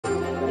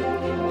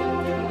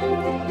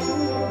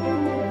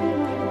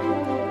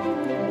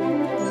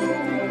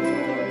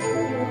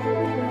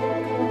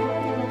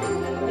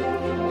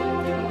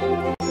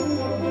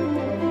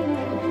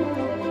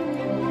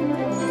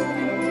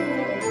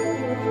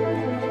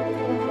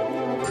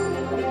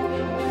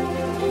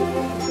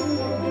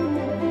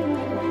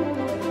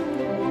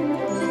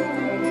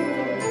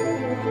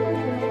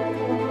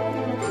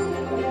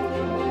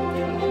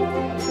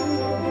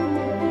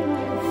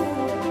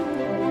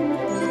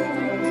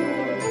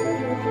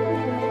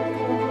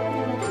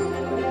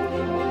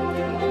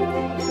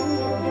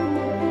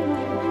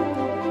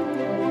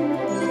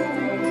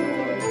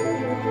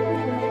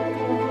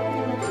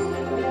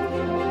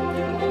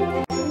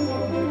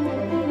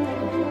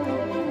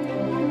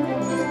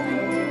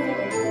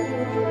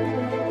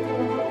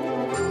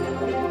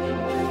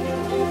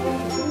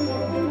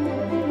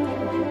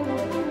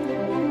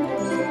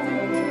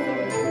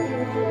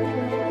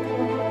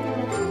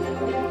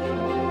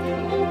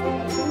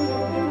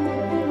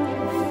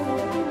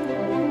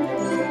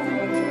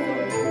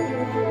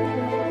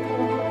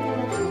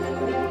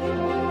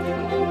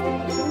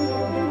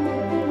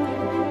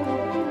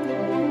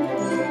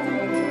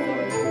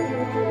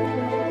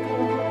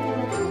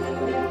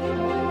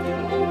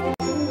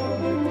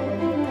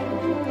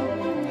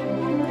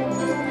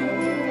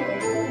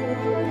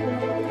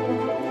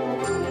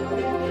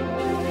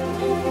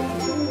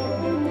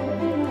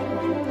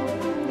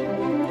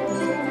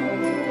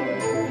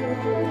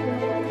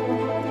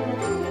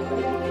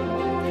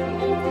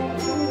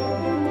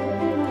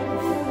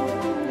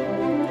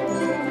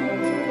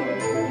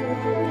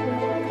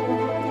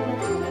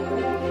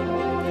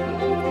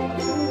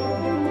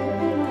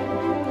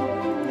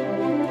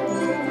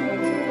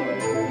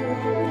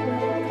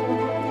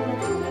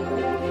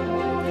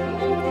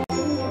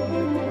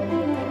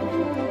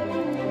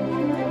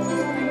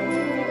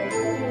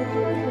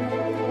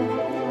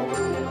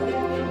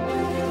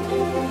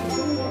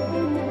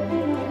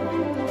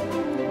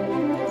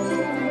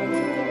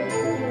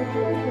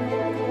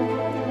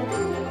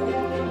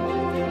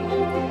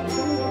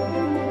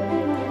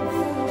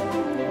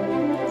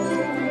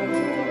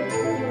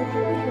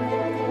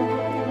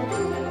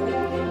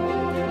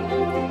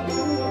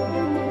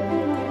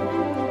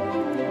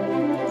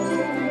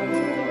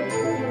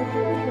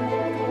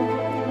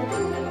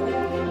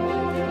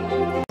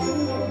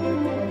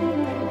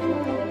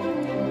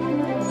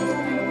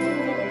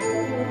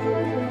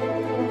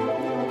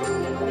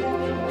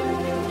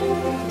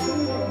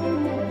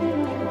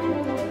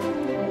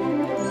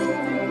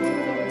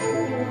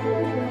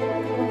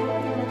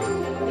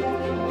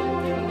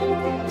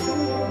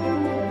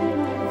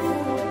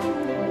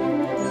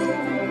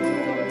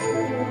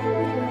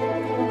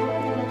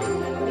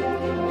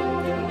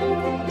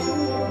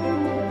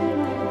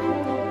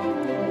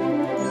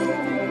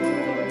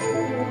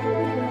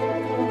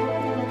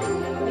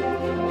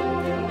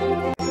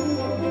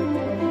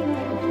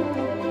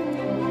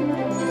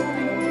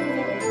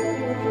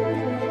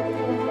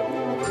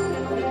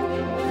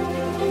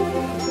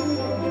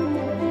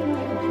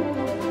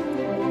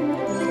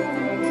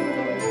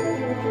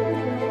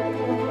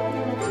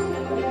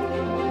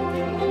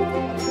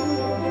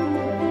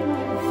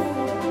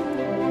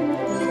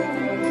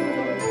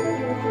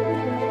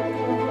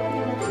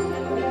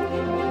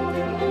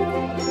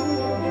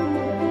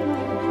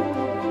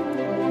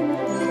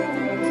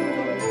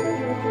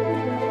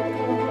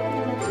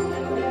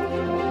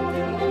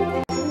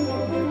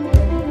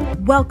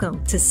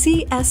Welcome to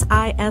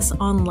CSIS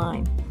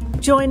Online.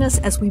 Join us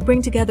as we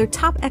bring together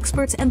top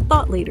experts and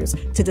thought leaders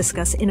to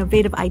discuss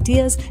innovative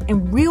ideas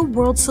and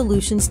real-world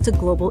solutions to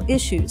global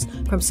issues,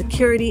 from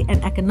security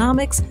and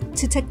economics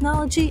to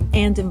technology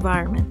and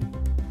environment.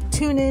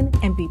 Tune in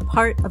and be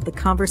part of the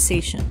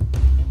conversation.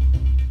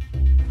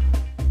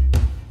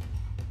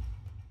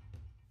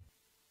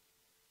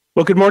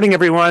 Well, good morning,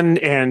 everyone,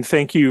 and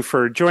thank you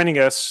for joining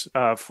us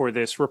for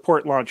this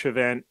report launch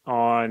event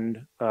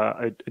on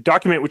a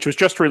document which was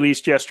just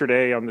released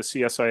yesterday on the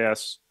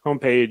CSIS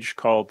homepage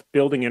called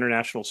Building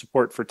International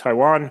Support for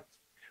Taiwan.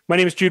 My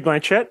name is Jude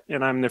Blanchette,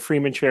 and I'm the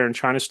Freeman Chair in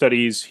China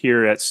Studies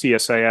here at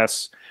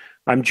CSIS.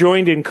 I'm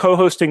joined in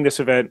co-hosting this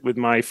event with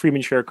my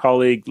Freeman Chair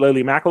colleague,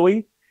 Lily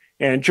McElwee,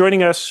 and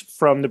joining us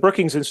from the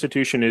Brookings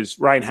Institution is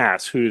Ryan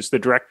Hass, who's the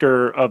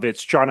director of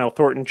its John L.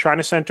 Thornton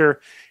China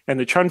Center and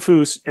the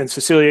Chun-Fu and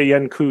Cecilia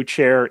Yen-Ku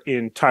Chair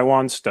in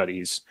Taiwan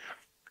Studies.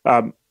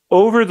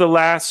 Over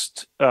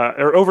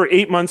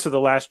 8 months of the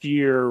last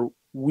year,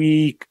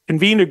 we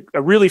convened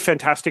a really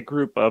fantastic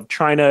group of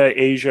China,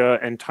 Asia,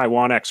 and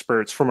Taiwan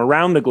experts from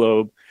around the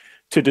globe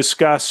to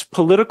discuss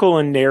political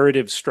and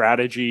narrative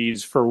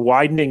strategies for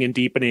widening and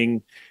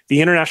deepening the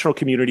international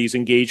community's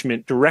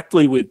engagement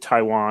directly with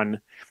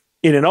Taiwan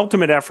in an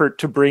ultimate effort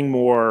to bring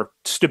more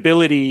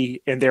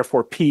stability and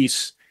therefore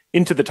peace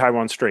into the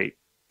Taiwan Strait.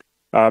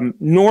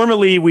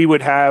 Normally, we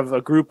would have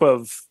a group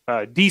of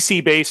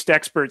DC-based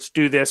experts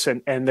do this,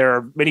 and there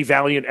are many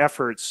valiant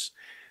efforts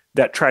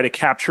that try to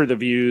capture the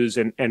views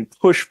and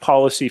push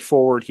policy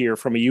forward here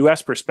from a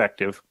U.S.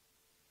 perspective.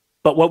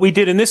 But what we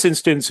did in this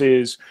instance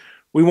is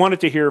we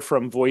wanted to hear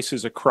from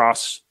voices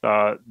across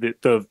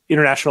the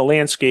international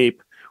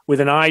landscape with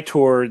an eye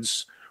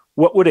towards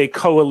what would a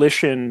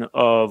coalition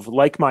of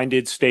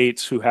like-minded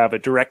states who have a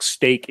direct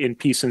stake in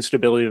peace and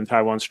stability in the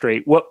Taiwan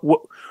Strait,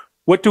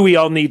 what do we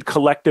all need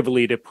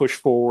collectively to push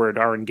forward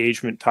our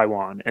engagement in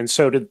Taiwan? And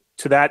so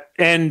to that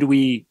end,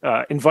 we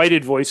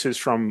invited voices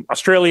from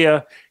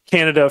Australia,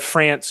 Canada,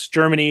 France,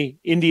 Germany,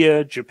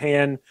 India,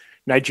 Japan,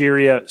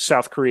 Nigeria,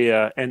 South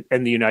Korea,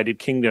 and the United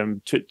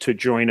Kingdom to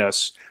join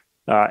us.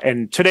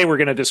 And today we're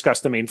going to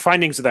discuss the main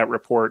findings of that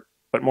report,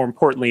 but more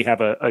importantly,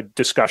 have a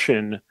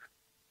discussion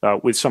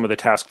with some of the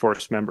task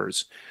force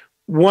members.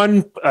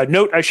 One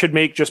note I should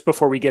make just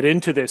before we get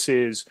into this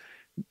is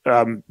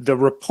the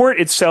report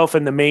itself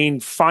and the main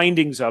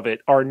findings of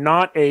it are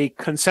not a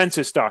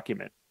consensus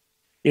document.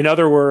 In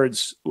other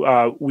words,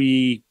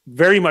 we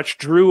very much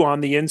drew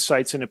on the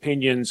insights and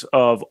opinions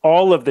of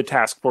all of the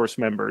task force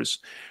members,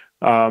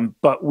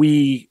 but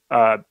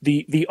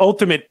the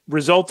ultimate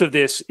result of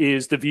this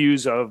is the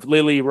views of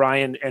Lily,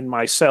 Ryan, and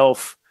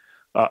myself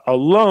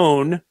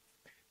alone.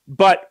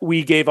 But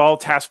we gave all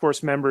task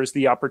force members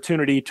the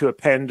opportunity to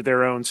append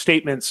their own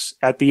statements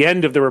at the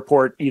end of the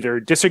report, either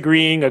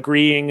disagreeing,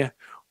 agreeing,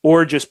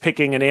 or just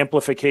picking an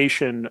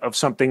amplification of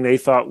something they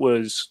thought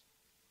was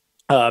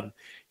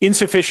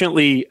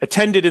insufficiently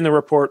attended in the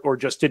report or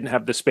just didn't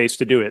have the space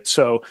to do it.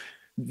 So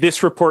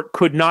this report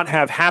could not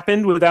have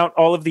happened without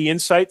all of the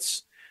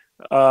insights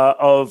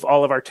of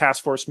all of our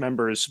task force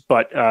members,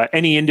 but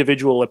any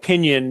individual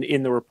opinion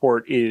in the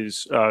report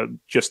is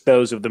just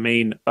those of the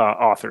main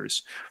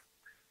authors.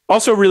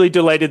 Also really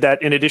delighted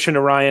that in addition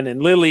to Ryan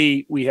and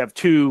Lily, we have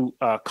two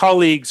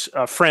colleagues,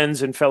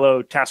 friends, and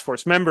fellow task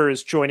force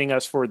members joining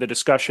us for the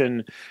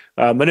discussion.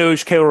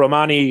 Manoj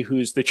Keoramani,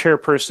 who's the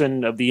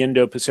chairperson of the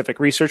Indo-Pacific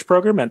Research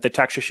Program at the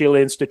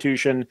Takshashila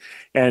Institution,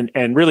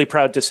 and really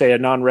proud to say a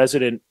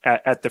non-resident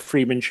at the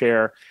Freeman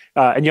Chair.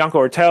 And Janko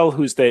Ortel,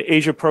 who's the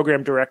Asia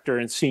Program Director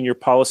and Senior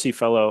Policy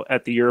Fellow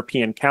at the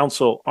European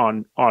Council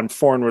on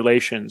Foreign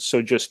Relations.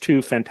 So just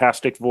two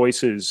fantastic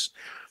voices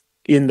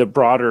in the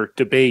broader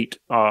debate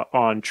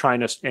on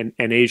China and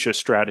Asia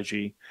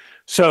strategy.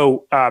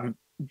 So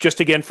just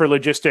again for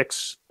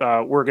logistics,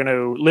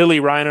 Lily,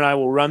 Ryan, and I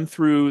will run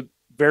through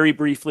very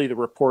briefly the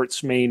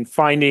report's main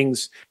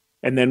findings,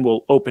 and then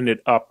we'll open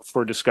it up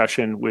for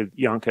discussion with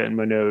Janka and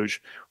Manoj.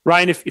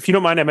 Ryan, if you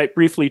don't mind, I might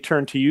briefly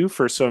turn to you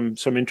for some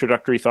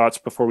introductory thoughts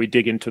before we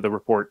dig into the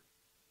report.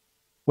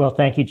 Well,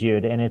 thank you,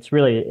 Jude. And it's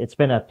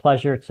been a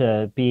pleasure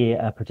to be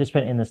a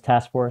participant in this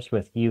task force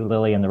with you,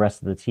 Lily, and the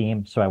rest of the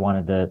team. So I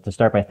wanted to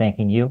start by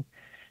thanking you.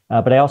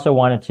 But I also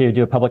wanted to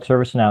do a public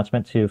service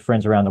announcement to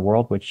friends around the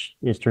world, which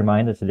is to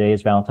remind that today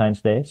is Valentine's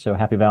Day. So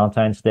happy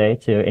Valentine's Day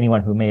to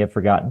anyone who may have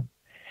forgotten.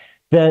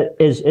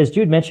 As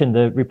Jude mentioned,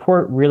 the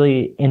report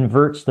really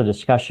inverts the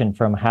discussion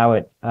from how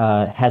it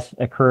has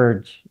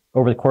occurred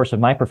over the course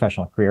of my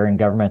professional career in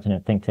government and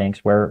in think tanks,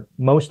 where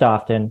most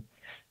often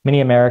many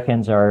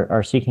Americans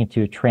are seeking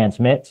to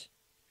transmit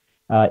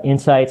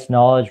insights,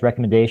 knowledge,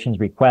 recommendations,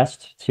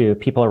 requests to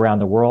people around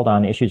the world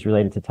on issues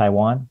related to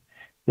Taiwan.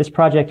 This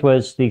project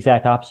was the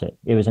exact opposite.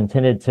 It was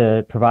intended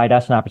to provide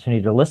us an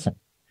opportunity to listen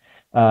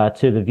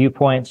to the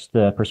viewpoints,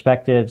 the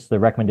perspectives, the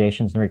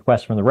recommendations, and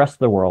requests from the rest of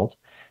the world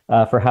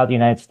for how the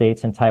United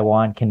States and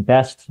Taiwan can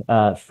best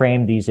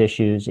frame these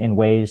issues in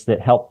ways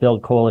that help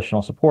build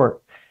coalitional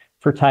support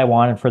for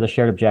Taiwan and for the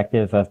shared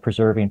objective of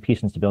preserving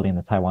peace and stability in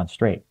the Taiwan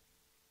Strait.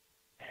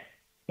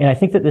 And I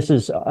think that this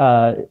is,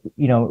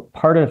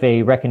 part of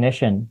a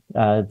recognition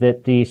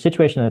that the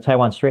situation in the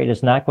Taiwan Strait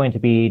is not going to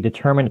be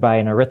determined by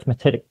an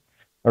arithmetic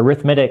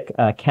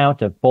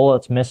count of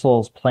bullets,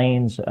 missiles,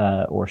 planes,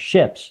 or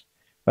ships,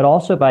 but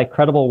also by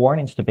credible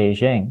warnings to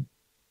Beijing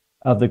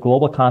of the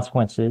global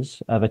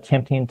consequences of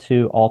attempting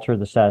to alter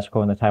the status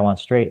quo in the Taiwan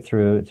Strait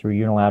through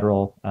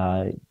unilateral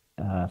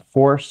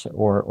force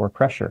or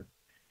pressure.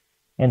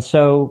 And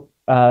so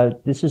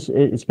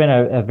it's been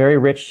a very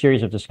rich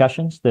series of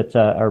discussions that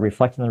are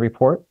reflected in the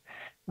report.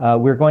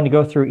 We're going to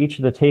go through each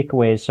of the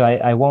takeaways, so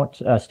I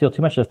won't steal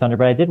too much of the thunder,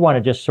 but I did want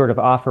to just sort of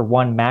offer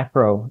one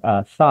macro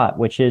thought,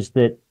 which is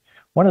that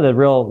one of the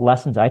real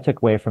lessons I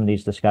took away from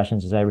these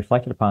discussions as I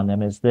reflected upon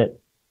them is that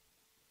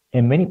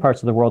in many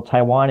parts of the world,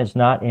 Taiwan is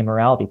not a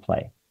morality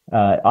play.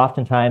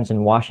 Oftentimes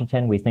in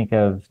Washington, we think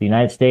of the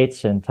United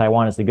States and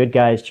Taiwan as the good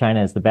guys,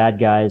 China as the bad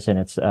guys, and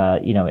it's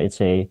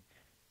a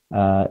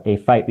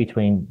fight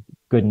between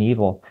good and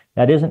evil.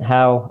 That isn't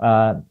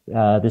how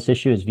this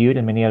issue is viewed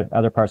in many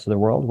other parts of the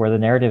world, where the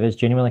narrative is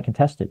genuinely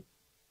contested.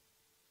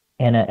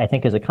 And I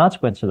think as a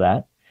consequence of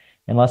that,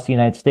 unless the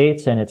United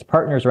States and its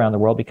partners around the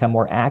world become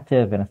more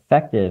active and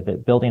effective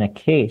at building a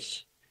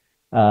case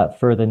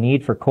for the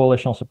need for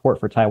coalitional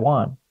support for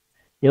Taiwan,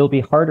 it'll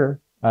be harder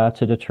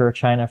to deter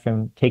China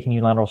from taking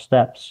unilateral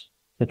steps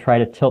to try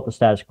to tilt the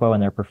status quo in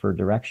their preferred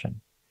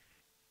direction.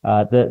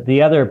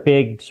 The other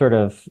big sort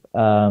of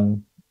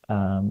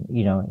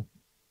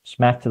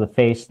smack to the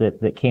face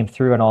that came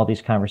through in all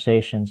these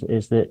conversations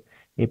is that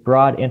a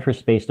broad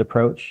interest-based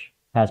approach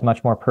has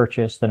much more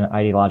purchase than an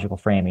ideological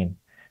framing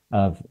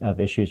of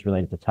issues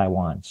related to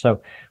Taiwan.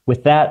 So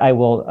with that, I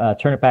will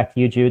turn it back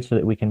to you, Jude, so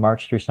that we can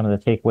march through some of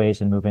the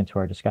takeaways and move into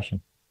our discussion.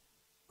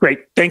 Great.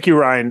 Thank you,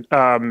 Ryan.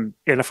 And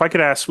if I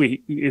could ask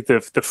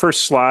the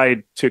first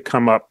slide to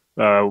come up.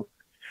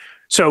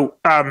 So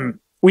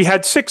we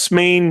had 6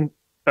 main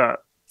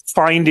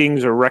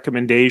findings or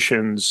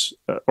recommendations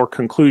or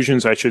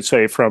conclusions, I should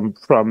say, from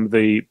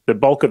the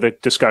bulk of the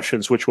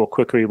discussions, which we'll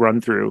quickly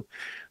run through.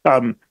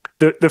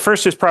 The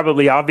first is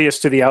probably obvious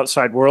to the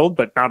outside world,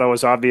 but not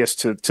always obvious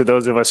to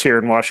those of us here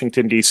in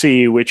Washington,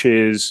 D.C., which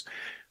is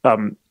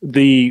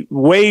the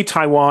way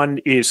Taiwan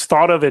is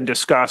thought of and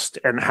discussed,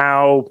 and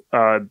how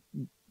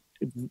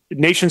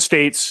nation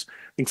states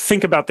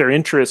think about their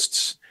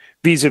interests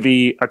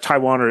vis-a-vis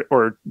Taiwan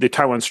or the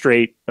Taiwan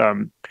Strait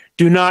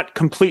do not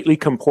completely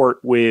comport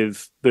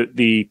with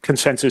the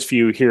consensus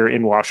view here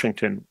in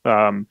Washington.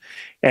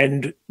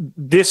 And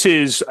this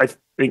is, I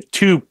think,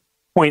 2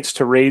 points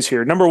to raise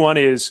here. Number one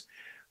is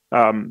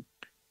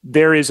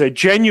there is a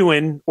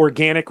genuine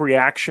organic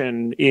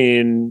reaction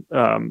in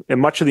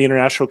much of the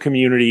international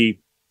community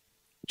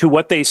to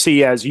what they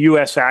see as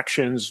U.S.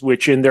 actions,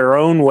 which in their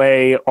own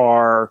way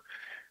are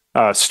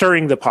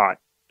stirring the pot,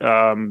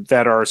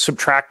 that are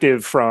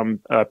subtractive from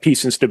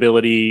peace and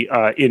stability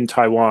in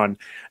Taiwan.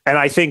 And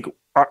I think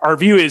our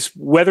view is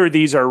whether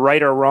these are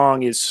right or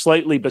wrong is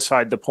slightly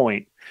beside the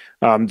point.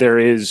 There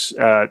is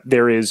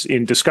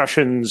in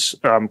discussions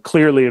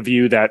clearly a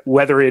view that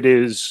whether it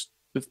is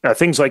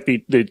things like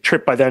the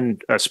trip by then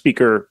House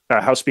Speaker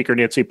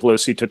Nancy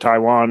Pelosi to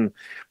Taiwan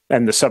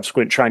and the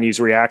subsequent Chinese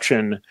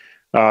reaction,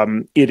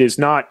 it is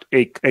not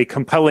a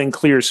compelling,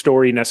 clear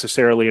story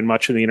necessarily in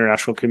much of the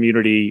international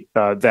community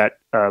that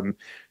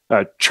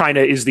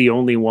China is the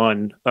only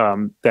one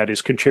that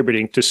is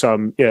contributing to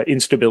some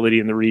instability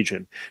in the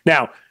region.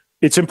 Now,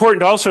 it's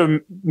important to also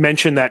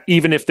mention that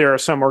even if there are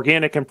some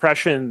organic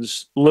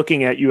impressions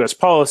looking at U.S.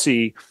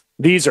 policy,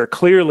 these are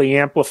clearly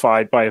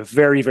amplified by a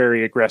very,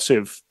 very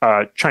aggressive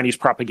Chinese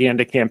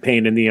propaganda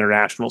campaign in the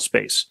international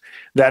space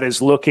that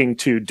is looking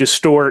to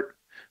distort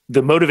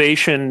the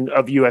motivation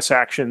of U.S.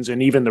 actions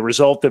and even the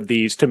result of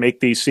these to make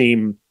these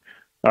seem,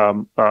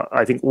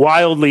 I think,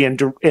 wildly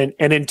and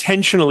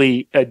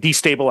intentionally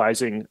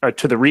destabilizing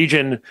to the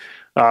region,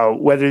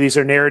 whether these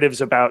are narratives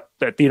about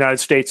that the United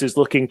States is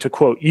looking to,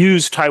 quote,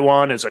 use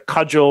Taiwan as a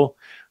cudgel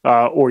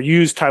or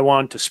use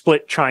Taiwan to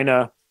split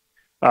China,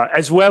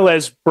 as well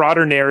as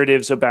broader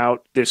narratives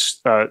about this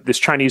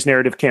Chinese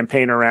narrative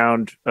campaign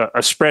around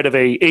a spread of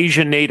a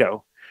Asian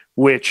NATO,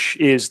 which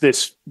is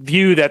this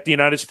view that the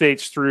United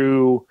States,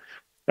 through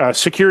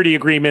security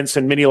agreements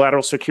and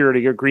minilateral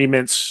security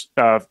agreements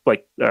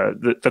like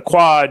the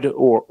Quad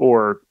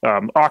or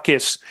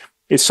AUKUS,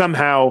 is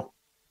somehow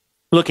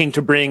looking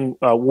to bring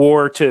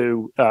war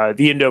to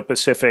the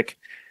Indo-Pacific,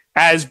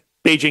 as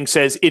Beijing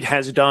says it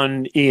has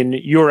done in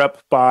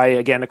Europe by,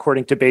 again,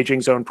 according to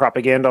Beijing's own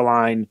propaganda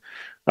line,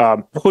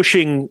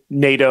 pushing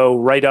NATO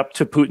right up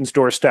to Putin's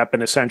doorstep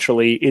and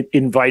essentially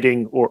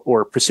inviting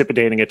or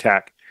precipitating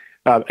attack.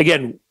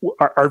 Again,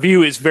 our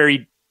view is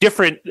very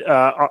different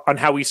on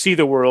how we see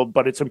the world,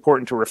 but it's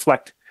important to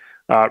reflect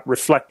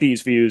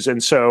these views.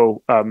 And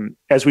so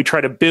as we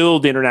try to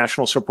build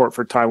international support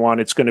for Taiwan,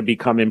 it's going to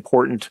become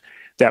important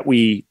that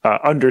we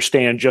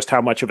understand just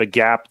how much of a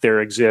gap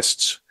there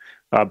exists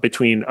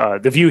between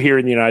the view here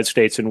in the United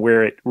States and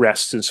where it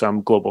rests in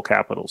some global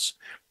capitals.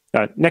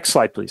 Next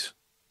slide, please.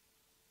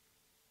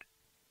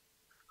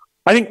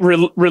 I think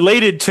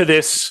related to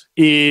this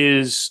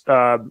is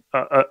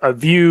a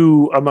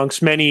view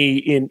amongst many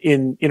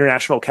in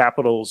international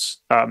capitals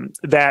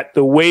that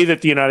the way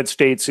that the United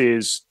States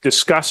is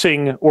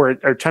discussing or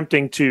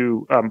attempting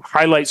to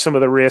highlight some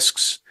of the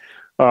risks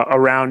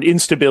around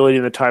instability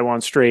in the Taiwan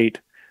Strait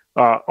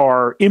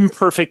are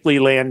imperfectly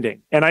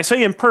landing. And I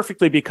say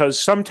imperfectly because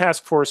some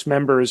task force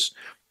members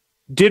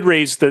did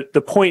raise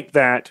the point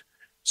that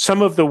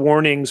some of the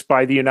warnings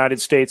by the United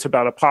States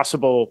about a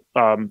possible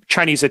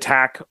Chinese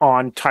attack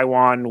on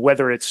Taiwan,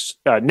 whether it's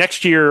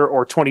next year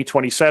or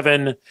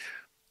 2027,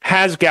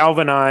 has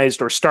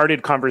galvanized or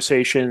started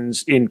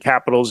conversations in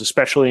capitals,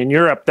 especially in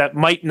Europe, that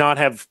might not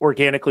have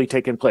organically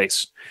taken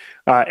place.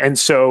 And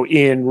so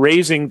in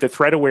raising the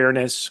threat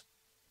awareness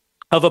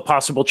of a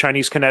possible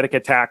Chinese kinetic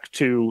attack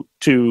to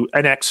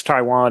annex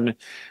Taiwan,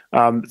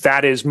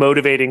 that is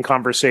motivating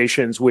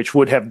conversations which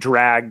would have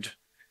dragged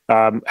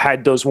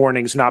had those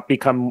warnings not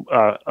become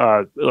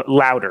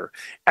louder.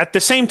 At the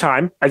same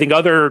time, I think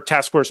other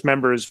task force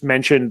members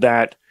mentioned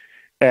that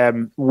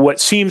what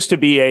seems to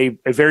be a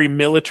very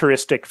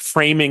militaristic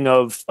framing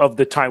of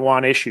the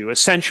Taiwan issue,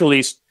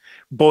 essentially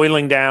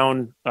boiling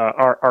down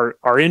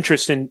our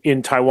interest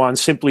in Taiwan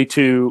simply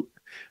to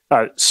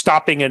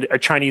stopping a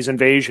Chinese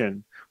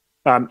invasion,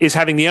 is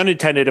having the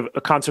unintended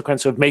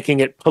consequence of making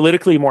it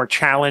politically more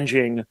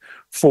challenging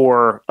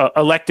for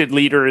elected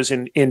leaders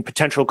in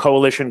potential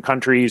coalition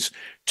countries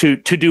to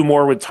do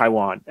more with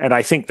Taiwan. And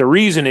I think the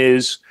reason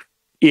is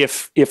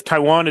if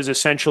Taiwan is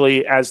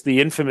essentially, as the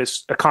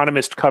infamous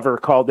Economist cover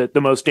called it, the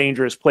most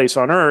dangerous place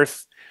on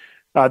earth,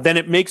 then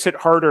it makes it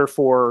harder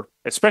for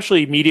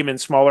especially medium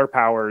and smaller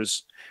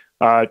powers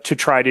to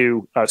try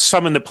to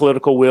summon the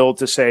political will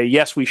to say,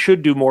 yes, we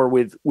should do more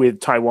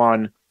with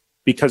Taiwan.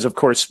 Because, of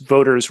course,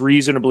 voters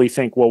reasonably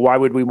think, well, why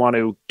would we want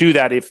to do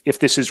that if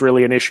this is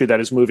really an issue that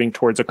is moving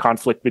towards a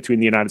conflict between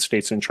the United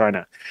States and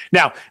China?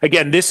 Now,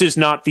 again, this is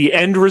not the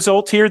end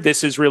result here.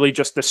 This is really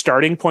just the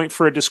starting point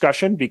for a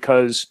discussion,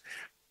 because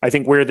I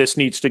think where this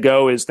needs to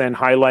go is then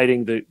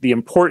highlighting the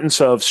importance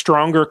of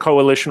stronger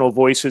coalitional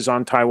voices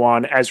on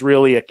Taiwan as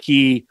really a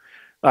key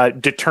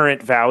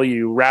deterrent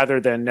value, rather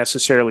than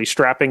necessarily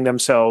strapping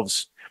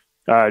themselves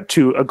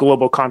to a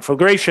global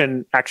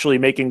conflagration, actually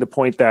making the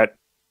point that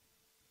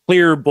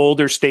clear,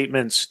 bolder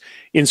statements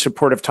in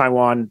support of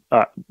Taiwan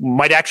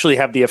might actually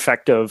have the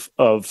effect of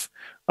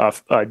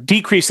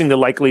decreasing the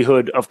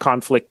likelihood of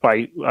conflict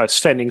by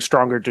sending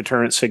stronger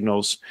deterrent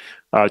signals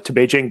to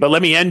Beijing. But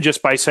let me end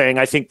just by saying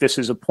I think this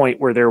is a point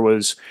where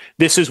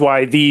this is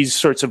why these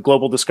sorts of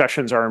global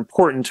discussions are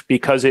important,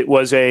 because it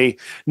was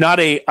not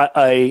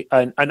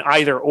an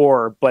either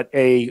or, but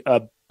a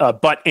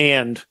but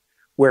and,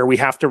 where we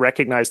have to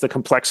recognize the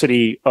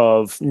complexity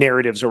of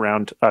narratives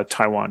around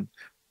Taiwan.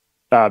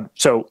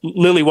 So,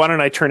 Lily, why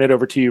don't I turn it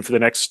over to you for the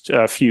next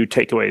few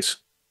takeaways?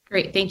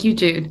 Great. Thank you,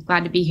 Jude.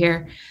 Glad to be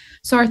here.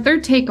 So our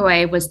third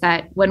takeaway was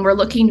that when we're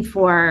looking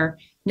for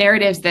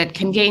narratives that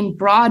can gain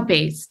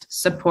broad-based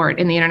support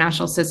in the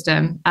international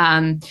system,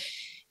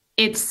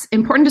 it's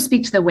important to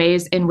speak to the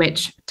ways in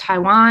which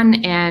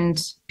Taiwan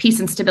and peace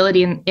and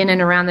stability in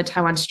and around the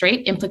Taiwan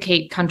Strait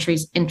implicate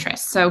countries'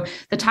 interests. So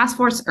the task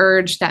force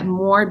urged that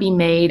more be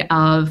made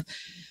of,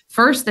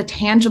 first, the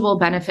tangible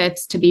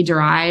benefits to be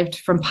derived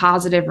from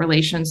positive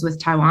relations with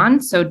Taiwan.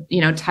 So,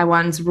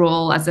 Taiwan's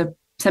role as a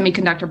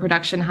semiconductor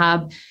production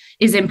hub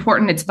is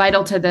important. It's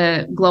vital to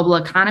the global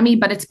economy,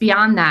 but it's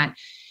beyond that.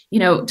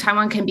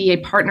 Taiwan can be a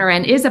partner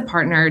and is a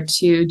partner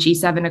to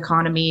G7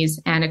 economies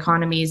and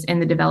economies in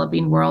the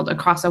developing world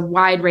across a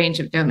wide range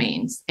of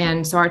domains.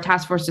 And so our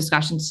task force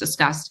discussions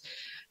discussed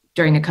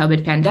during the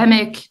COVID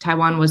pandemic,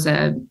 Taiwan was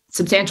a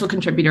substantial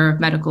contributor of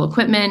medical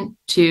equipment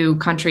to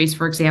countries,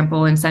 for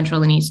example, in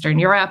Central and Eastern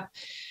Europe.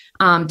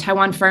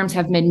 Taiwan firms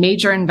have made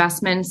major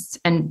investments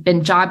and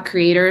been job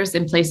creators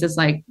in places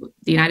like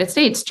the United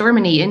States,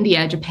 Germany,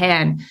 India,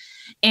 Japan.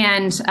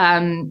 And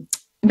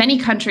many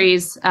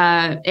countries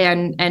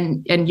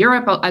and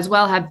Europe as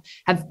well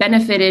have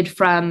benefited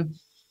from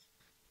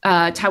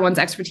Taiwan's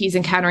expertise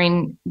in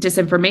countering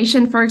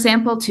disinformation, for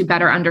example, to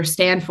better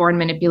understand foreign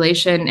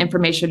manipulation,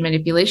 information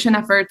manipulation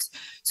efforts.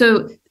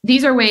 So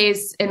these are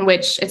ways in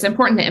which it's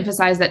important to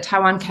emphasize that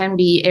Taiwan can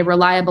be a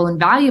reliable and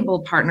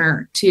valuable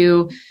partner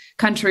to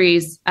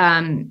countries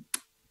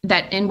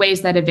that in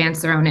ways that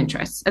advance their own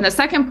interests. And the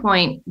second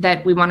point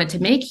that we wanted to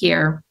make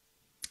here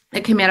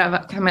that came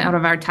out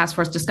of our task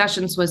force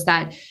discussions was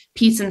that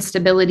peace and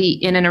stability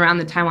in and around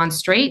the Taiwan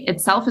Strait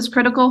itself is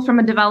critical from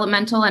a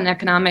developmental and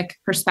economic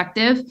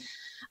perspective.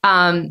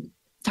 The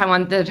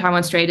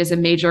Taiwan Strait is a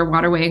major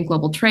waterway in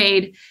global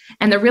trade,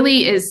 and there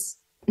really is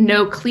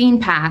no clean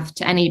path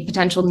to any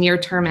potential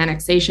near-term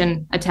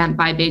annexation attempt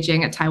by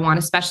Beijing at Taiwan,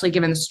 especially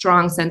given the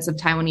strong sense of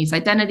Taiwanese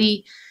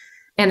identity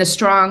and the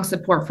strong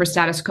support for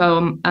status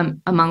quo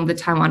among the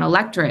Taiwan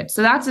electorate.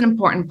 So that's an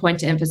important point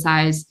to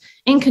emphasize,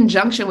 in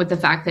conjunction with the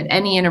fact that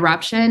any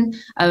interruption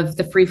of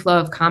the free flow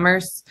of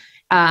commerce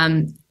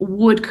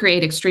would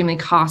create extremely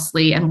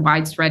costly and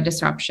widespread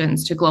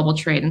disruptions to global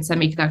trade and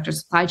semiconductor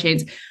supply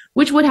chains,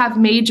 which would have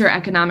major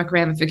economic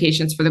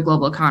ramifications for the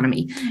global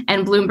economy.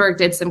 And Bloomberg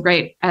did some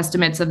great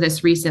estimates of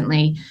this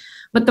recently.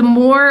 But the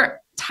more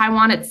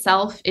Taiwan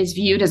itself is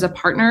viewed as a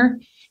partner,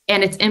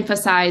 and it's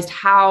emphasized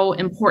how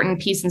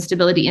important peace and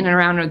stability in and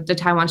around the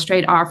Taiwan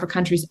Strait are for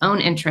countries' own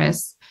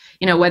interests,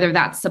 whether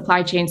that's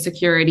supply chain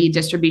security,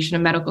 distribution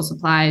of medical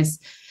supplies,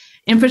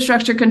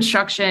 infrastructure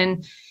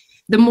construction,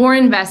 the more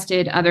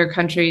invested other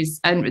countries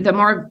and the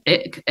more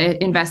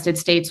invested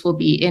states will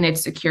be in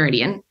its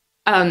security.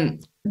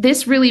 And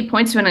this really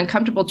points to an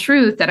uncomfortable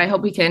truth that I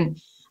hope we can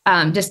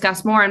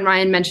discuss more, and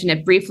Ryan mentioned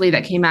it briefly,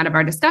 that came out of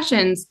our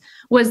discussions,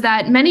 was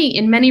that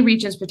in many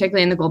regions,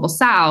 particularly in the global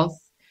South,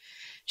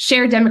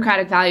 shared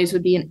democratic values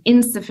would be an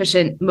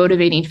insufficient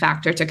motivating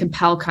factor to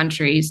compel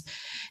countries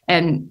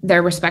and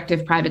their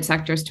respective private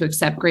sectors to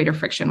accept greater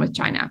friction with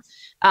China.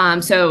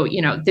 So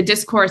the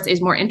discourse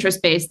is more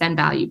interest-based than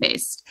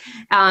value-based.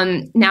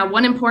 Now,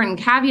 one important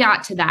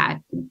caveat to that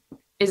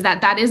is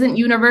that isn't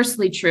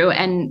universally true.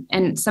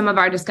 And some of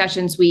our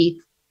discussions,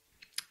 we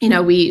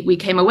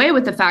came away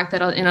with the fact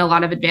that in a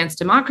lot of advanced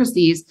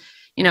democracies,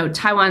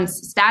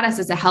 Taiwan's status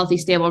as a healthy,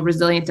 stable,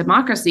 resilient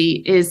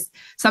democracy is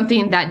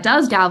something that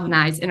does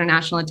galvanize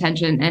international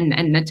attention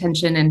and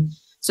attention and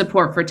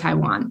support for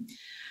Taiwan.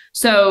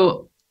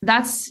 So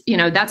that's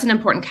an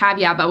important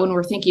caveat. But when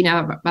we're thinking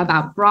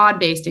about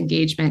broad-based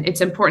engagement,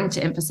 it's important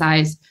to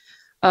emphasize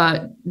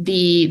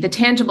the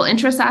tangible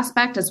interest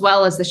aspect as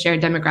well as the shared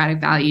democratic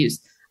values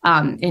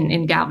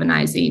in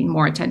galvanizing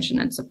more attention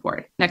and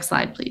support. Next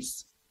slide,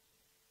 please.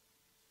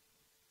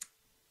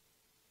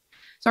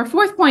 So our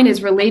fourth point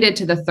is related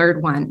to the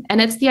third one,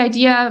 and it's the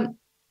idea,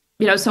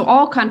 so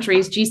all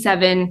countries,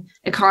 G7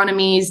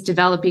 economies,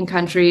 developing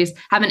countries,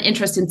 have an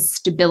interest in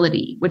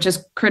stability, which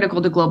is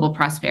critical to global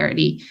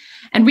prosperity.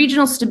 And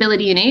regional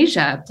stability in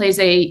Asia plays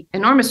an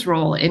enormous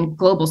role in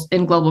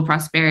global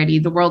prosperity.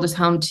 The world is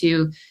home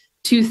to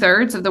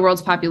 2/3 of the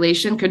world's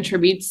population,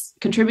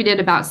 contributed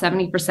about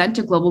 70%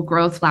 to global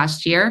growth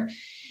last year.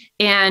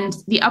 And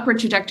the upward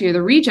trajectory of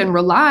the region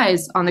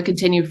relies on the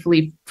continued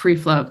free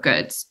flow of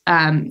goods,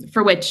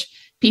 for which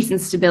peace and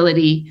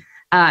stability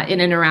in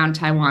and around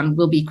Taiwan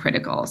will be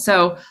critical.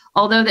 So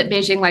although that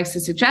Beijing likes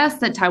to suggest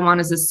that Taiwan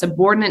is a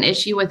subordinate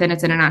issue within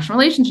its international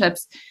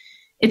relationships,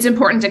 it's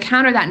important to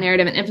counter that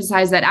narrative and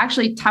emphasize that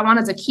actually Taiwan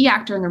is a key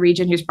actor in the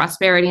region whose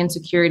prosperity and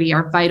security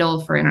are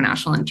vital for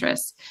international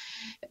interests.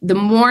 The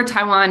more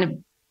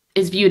Taiwan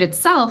is viewed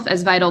itself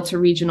as vital to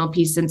regional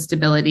peace and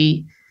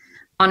stability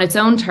on its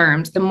own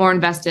terms, the more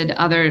invested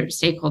other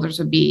stakeholders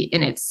would be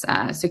in its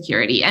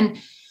security. And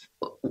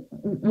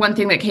one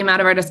thing that came out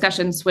of our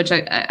discussions, which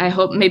I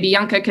hope maybe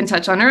Janka can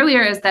touch on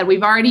earlier, is that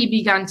we've already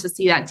begun to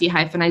see that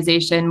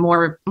dehyphenization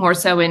more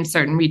so in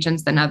certain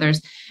regions than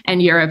others,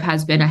 and Europe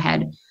has been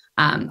ahead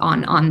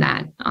on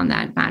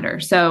that matter.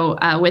 So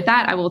with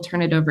that, I will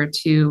turn it over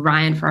to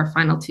Ryan for our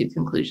final two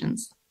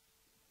conclusions.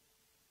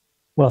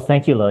 Well,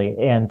 thank you, Lily.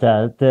 And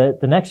the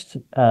next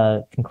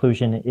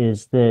conclusion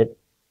is that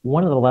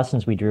one of the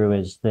lessons we drew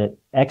is that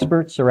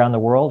experts around the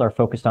world are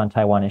focused on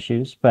Taiwan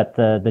issues, but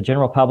the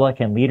general public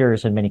and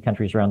leaders in many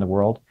countries around the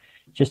world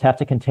just have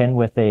to contend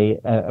with a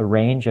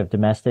range of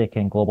domestic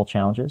and global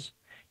challenges.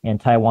 And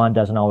Taiwan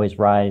doesn't always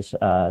rise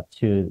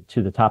to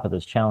the top of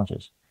those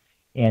challenges.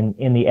 And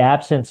in the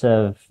absence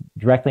of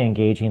directly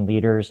engaging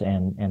leaders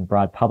and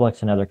broad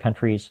publics in other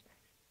countries,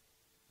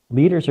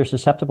 leaders are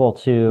susceptible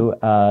to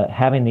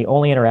having the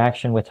only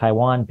interaction with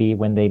Taiwan be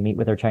when they meet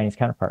with their Chinese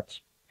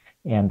counterparts.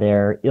 And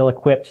they're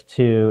ill-equipped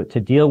to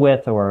deal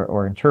with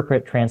or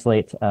interpret,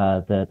 translate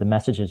the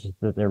messages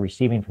that they're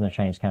receiving from their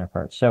Chinese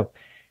counterparts. So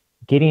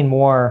getting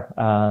more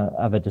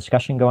of a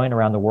discussion going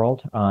around the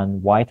world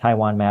on why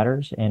Taiwan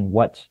matters and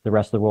what the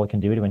rest of the world can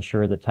do to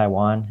ensure that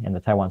Taiwan and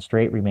the Taiwan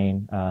Strait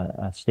remain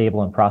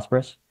stable and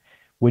prosperous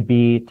would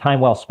be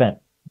time well spent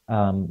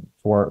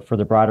for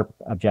the broader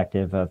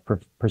objective of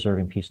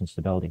preserving peace and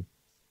stability.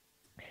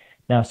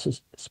 Now,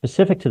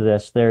 specific to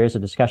this, there is a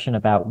discussion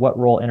about what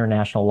role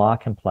international law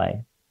can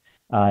play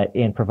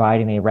in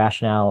providing a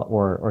rationale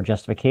or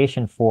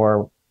justification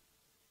for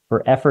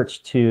efforts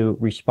to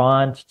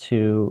respond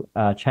to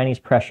Chinese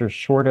pressures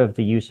short of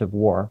the use of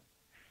war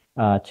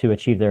to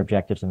achieve their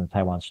objectives in the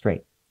Taiwan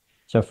Strait.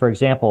 So, for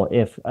example,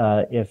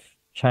 if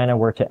China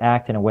were to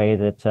act in a way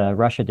that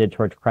Russia did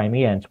towards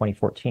Crimea in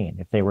 2014,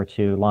 if they were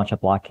to launch a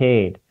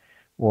blockade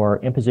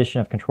or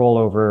imposition of control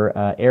over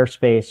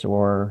airspace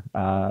or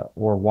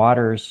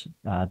waters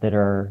that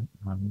are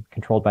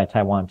controlled by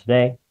Taiwan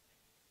today,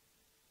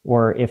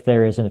 or if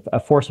there is a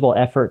forcible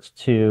effort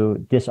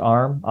to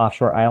disarm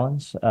offshore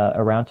islands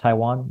around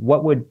Taiwan,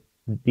 what would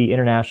the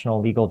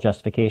international legal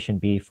justification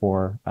be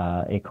for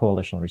a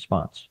coalitional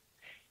response?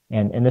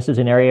 And this is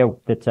an area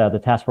that the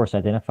task force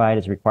identified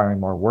as requiring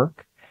more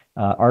work.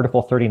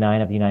 Article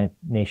 39 of the United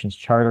Nations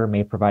Charter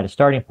may provide a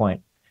starting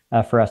point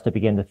for us to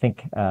begin to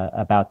think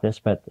about this,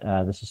 but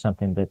this is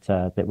something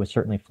that was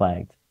certainly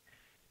flagged.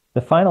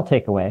 The final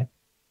takeaway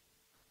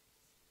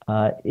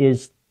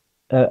is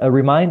a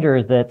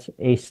reminder that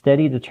a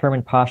steady,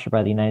 determined posture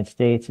by the United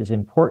States is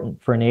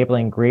important for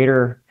enabling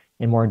greater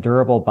and more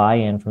durable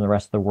buy-in from the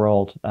rest of the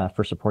world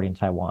for supporting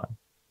Taiwan.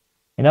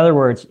 In other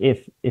words,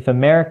 if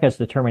America's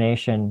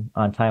determination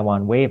on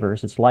Taiwan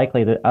wavers, it's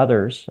likely that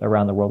others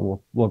around the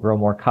world will grow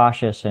more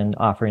cautious in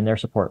offering their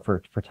support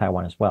for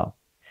Taiwan as well.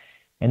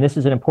 And this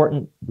is an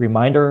important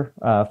reminder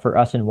for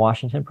us in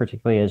Washington,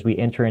 particularly as we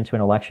enter into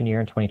an election year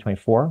in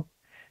 2024,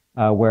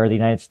 where the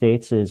United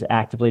States is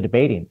actively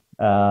debating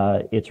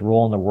its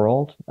role in the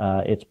world,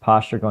 its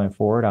posture going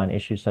forward on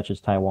issues such as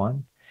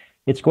Taiwan.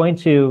 It's going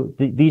to,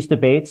 these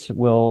debates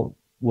will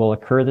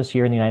occur this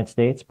year in the United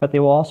States, but they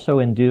will also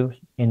induce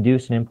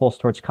an impulse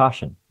towards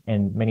caution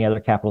in many other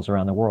capitals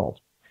around the world.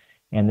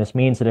 And this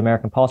means that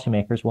American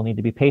policymakers will need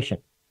to be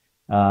patient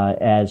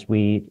as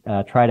we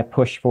try to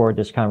push forward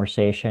this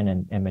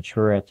conversation and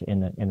mature it in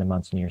the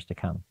months and years to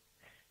come.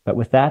 But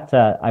with that,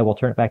 I will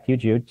turn it back to you,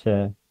 Jude,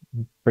 to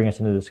bring us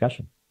into the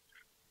discussion.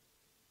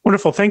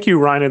 Wonderful. Thank you,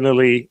 Ryan and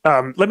Lily.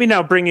 Let me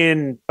now bring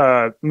in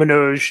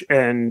Manoj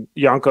and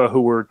Yanka,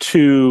 who were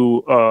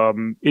two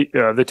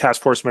the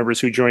task force members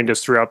who joined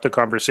us throughout the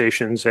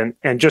conversations.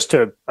 And just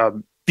to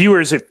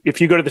viewers, if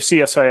you go to the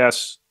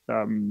CSIS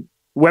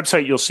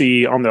website, you'll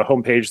see on the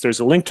homepage, there's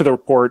a link to the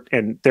report,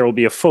 and there will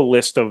be a full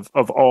list of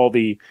all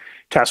the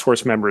task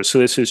force members. So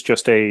this is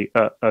just a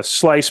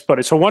slice, but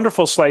it's a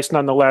wonderful slice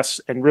nonetheless,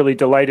 and really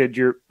delighted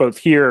you're both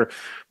here.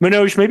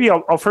 Manoj, maybe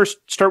I'll first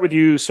start with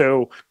you.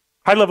 So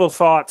high-level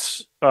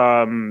thoughts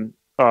on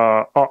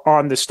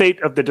the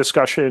state of the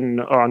discussion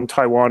on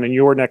Taiwan in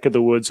your neck of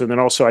the woods, and then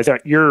also I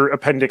thought your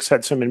appendix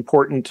had some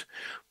important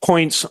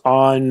points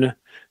on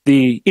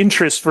the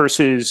interest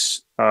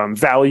versus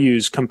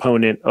values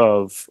component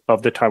of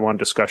the Taiwan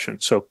discussion.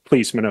 So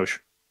please, Manoj.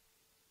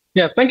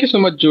 Yeah, thank you so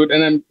much, Jude.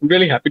 And I'm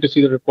really happy to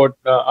see the report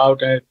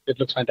out. And it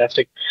looks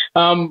fantastic.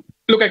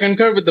 Look, I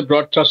concur with the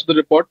broad thrust of the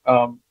report.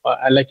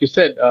 Like you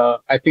said,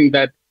 I think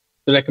that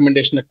the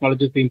recommendation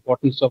acknowledges the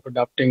importance of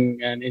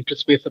adopting an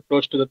interest-based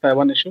approach to the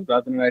Taiwan issue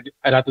rather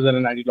than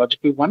an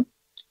ideological one.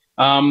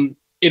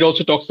 It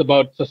also talks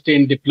about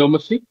sustained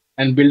diplomacy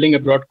and building a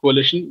broad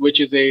coalition,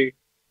 which is a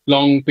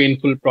long,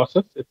 painful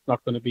process. It's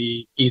not going to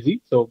be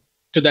easy. So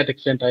to that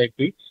extent, I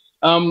agree.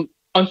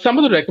 On some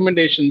of the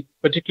recommendations,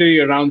 particularly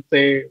around,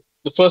 say,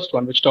 the first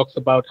one, which talks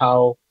about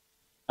how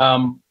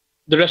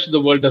the rest of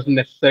the world doesn't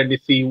necessarily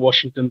see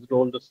Washington's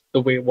role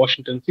the way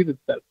Washington sees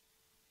itself.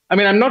 I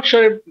mean, I'm not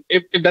sure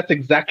if that's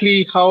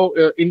exactly how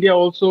India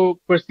also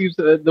perceives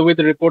the way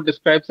the report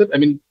describes it. I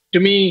mean, to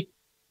me,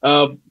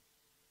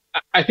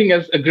 I think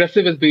as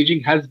aggressive as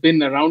Beijing has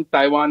been around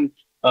Taiwan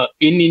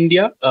in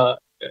India,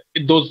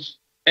 those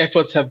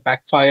efforts have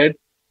backfired,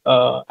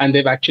 and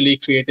they've actually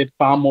created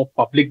far more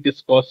public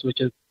discourse, which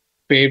is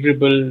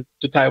favorable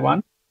to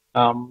Taiwan.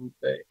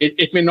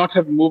 It may not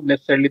have moved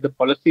necessarily the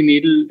policy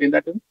needle in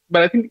that,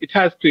 but I think it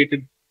has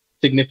created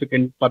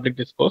significant public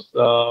discourse.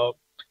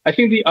 I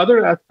think the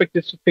other aspect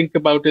is to think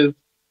about is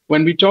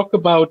when we talk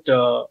about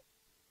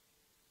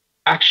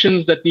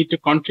actions that need to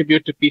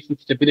contribute to peace and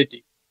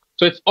stability.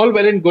 So it's all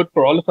well and good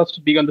for all of us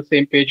to be on the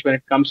same page when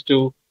it comes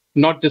to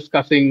not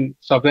discussing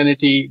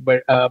sovereignty,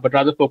 but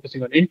rather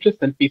focusing on interest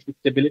and peace and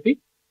stability.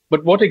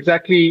 But what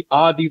exactly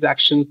are these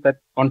actions that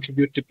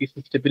contribute to peace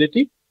and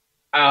stability?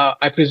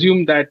 I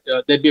presume that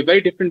there'd be a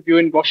very different view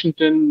in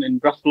Washington, in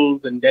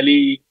Brussels, in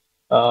Delhi,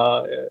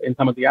 in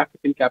some of the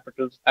African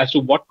capitals as to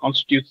what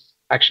constitutes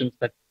actions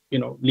that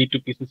lead to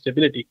peace and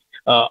stability.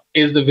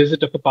 Is the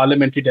visit of a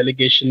parliamentary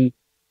delegation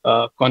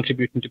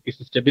contributing to peace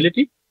and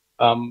stability?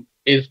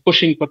 Is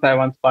pushing for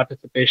Taiwan's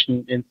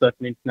participation in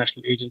certain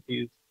international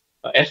agencies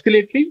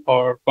escalatory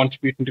or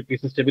contributing to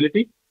peace and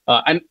stability?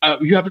 And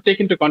you have to take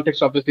into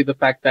context, obviously, the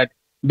fact that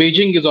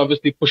Beijing is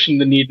obviously pushing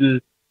the needle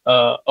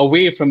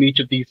away from each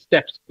of these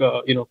steps,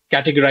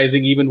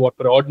 categorizing even what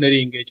were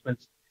ordinary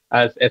engagements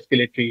as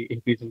escalatory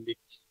increasingly.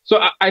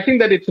 So I think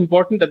that it's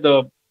important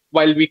that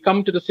while we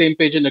come to the same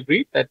page and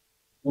agree that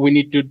we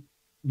need to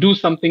do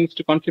some things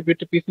to contribute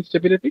to peace and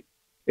stability,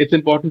 it's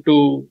important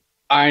to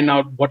iron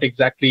out what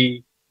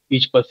exactly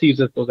each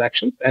perceives as those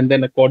actions, and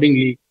then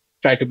accordingly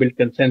try to build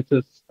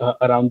consensus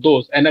around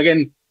those. And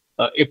again,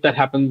 if that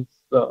happens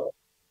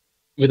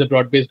with a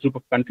broad-based group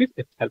of countries,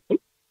 it's helpful.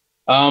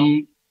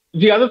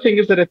 The other thing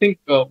is that I think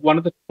one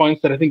of the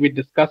points that I think we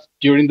discussed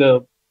during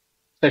the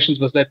sessions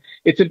was that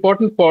it's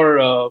important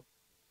for,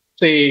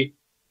 say,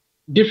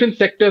 different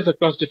sectors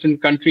across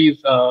different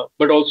countries,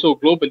 but also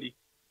globally,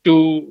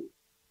 to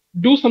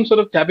do some sort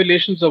of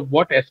tabulations of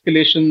what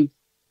escalations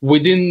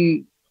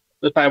within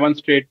the Taiwan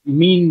Strait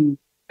mean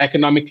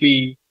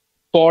economically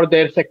for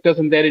their sectors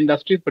and their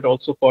industries, but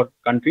also for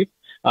countries.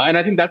 And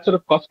I think that sort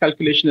of cost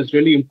calculation is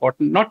really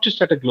important, not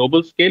just at a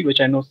global scale, which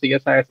I know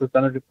CSIS has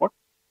done a report,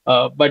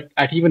 but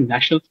at even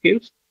national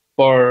scales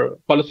for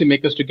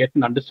policymakers to get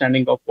an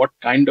understanding of what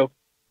kind of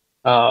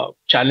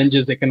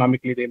challenges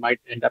economically they might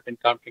end up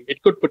encountering.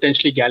 It could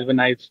potentially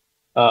galvanize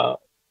a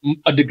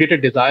greater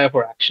desire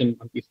for action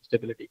on peace and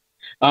stability.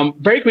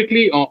 Very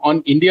quickly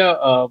on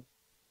India,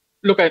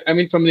 look, I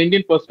mean, from an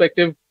Indian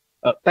perspective,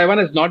 Taiwan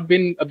has not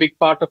been a big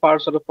part of our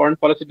sort of foreign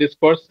policy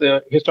discourse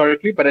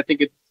historically, but I think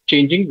it's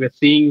changing. We're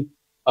seeing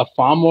a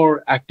far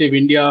more active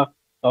India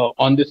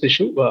on this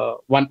issue.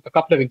 A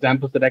couple of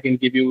examples that I can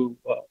give you,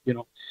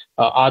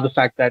 are the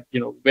fact that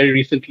very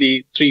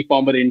recently 3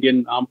 former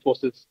Indian armed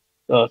forces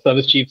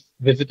service chiefs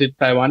visited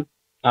Taiwan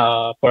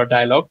for a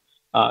dialogue.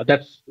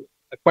 That's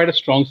quite a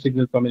strong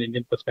signal from an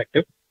Indian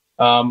perspective.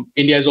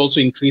 India is also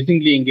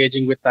increasingly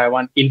engaging with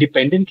Taiwan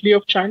independently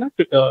of China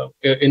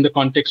in the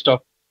context of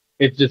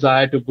its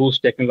desire to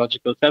boost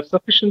technological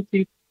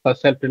self-sufficiency,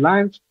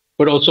 self-reliance,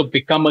 but also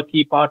become a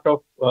key part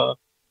of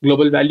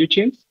global value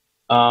chains.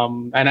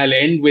 And I'll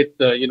end with,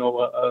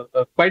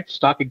 a quite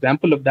stark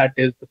example of that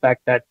is the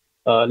fact that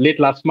late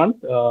last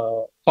month,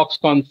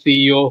 Foxconn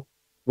CEO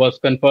was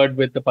conferred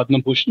with the Padma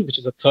Bhushan, which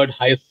is the 3rd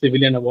highest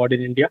civilian award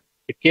in India.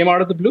 It came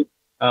out of the blue,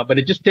 but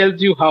it just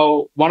tells you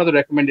how one of the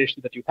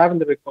recommendations that you have in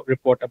the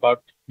report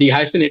about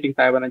dehyphenating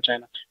Taiwan and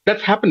China,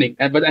 that's happening.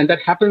 And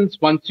that happens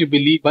once you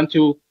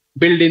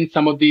build in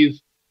some of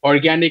these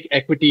organic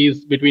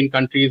equities between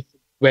countries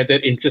where their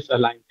interests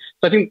align.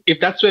 So I think if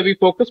that's where we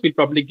focus, we'll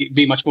probably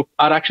be much more,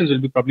 our actions will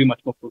be probably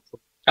much more fruitful.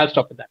 I'll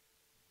stop with that.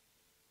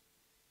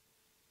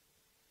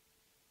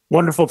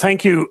 Wonderful.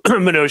 Thank you,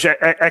 Manoj.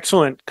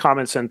 Excellent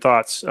comments and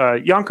thoughts.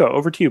 Janka,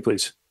 over to you,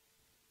 please.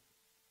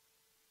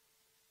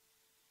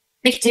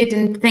 Thank you,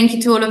 and thank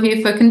you to all of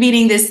you for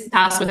convening this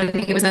task force. I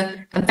think it was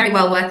a very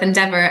well worth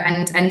endeavor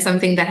and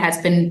something that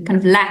has been kind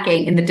of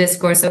lacking in the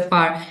discourse so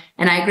far.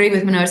 And I agree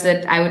with Manoj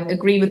that I would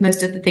agree with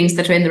most of the things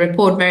that are in the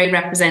report, very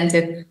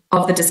representative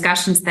of the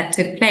discussions that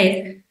took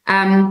place.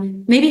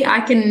 Maybe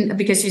I can,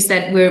 because you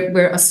said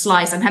we're a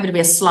slice, I'm happy to be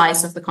a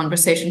slice of the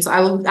conversation. So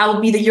I will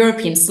be the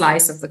European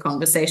slice of the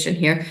conversation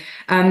here.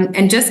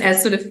 And just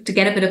as sort of to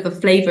get a bit of a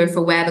flavor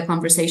for where the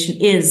conversation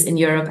is in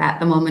Europe at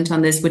the moment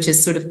on this, which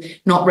is sort of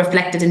not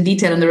reflected in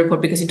detail in the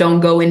report because you don't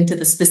go into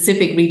the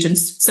specific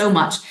regions so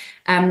much.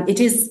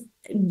 It is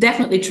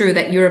definitely true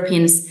that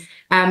Europeans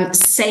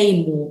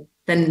say more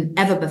than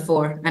ever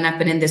before. And I've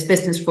been in this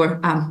business for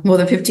more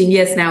than 15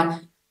 years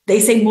now. They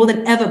say more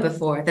than ever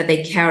before that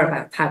they care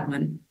about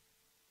Taiwan.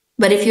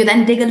 But if you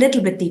then dig a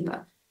little bit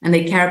deeper and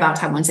they care about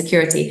Taiwan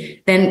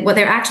security, then what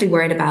they're actually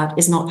worried about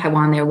is not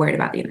Taiwan, they're worried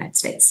about the United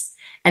States.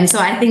 And so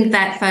I think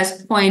that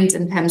first point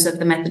in terms of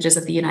the messages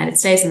of the United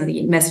States and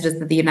the messages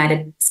that the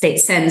United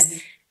States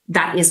sends,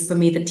 that is for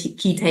me the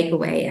key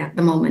takeaway at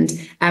the moment.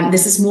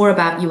 This is more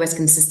about US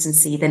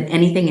consistency than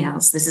anything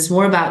else. This is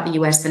more about the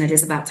US than it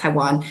is about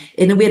Taiwan.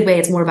 In a weird way,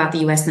 it's more about the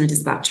US than it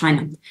is about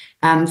China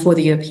for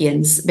the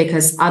Europeans,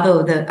 because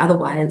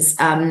otherwise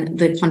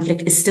the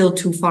conflict is still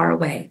too far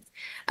away.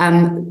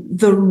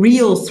 The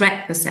real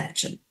threat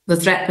perception,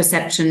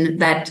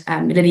 that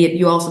Lydia,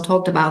 you also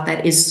talked about,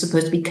 that is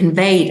supposed to be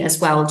conveyed as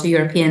well to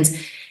Europeans,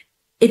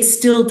 it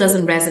still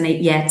doesn't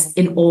resonate yet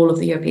in all of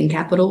the European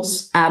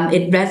capitals.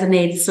 It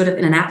resonates sort of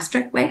in an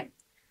abstract way,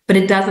 but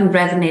it doesn't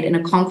resonate in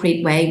a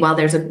concrete way while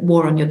there's a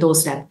war on your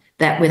doorstep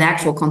that with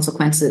actual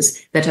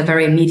consequences that are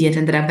very immediate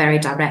and that are very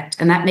direct.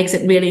 And that makes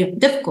it really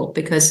difficult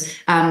because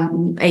a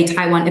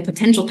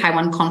potential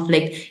Taiwan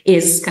conflict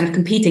is kind of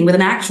competing with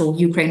an actual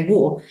Ukraine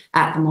war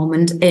at the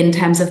moment in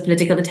terms of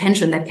political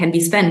attention that can be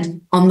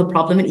spent on the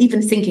problem and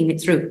even thinking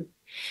it through.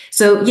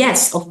 So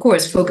yes, of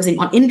course, focusing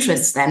on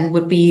interests then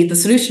would be the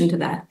solution to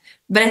that.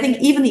 But I think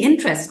even the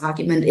interest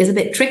argument is a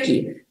bit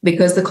tricky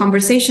because the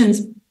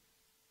conversations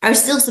are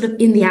still sort of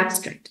in the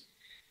abstract.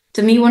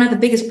 To me, one of the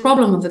biggest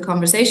problems of the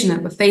conversation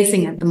that we're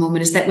facing at the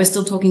moment is that we're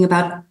still talking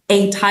about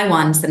a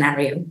Taiwan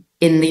scenario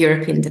in the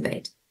European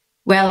debate.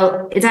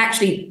 Well, it's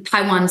actually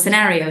Taiwan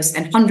scenarios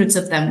and hundreds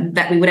of them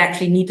that we would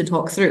actually need to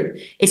talk through.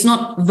 It's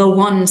not the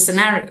one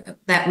scenario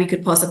that we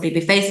could possibly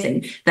be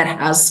facing that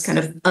has kind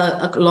of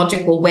a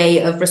logical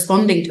way of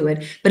responding to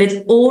it, but it's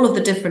all of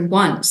the different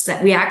ones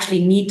that we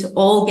actually need to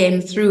all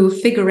game through,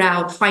 figure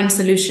out, find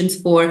solutions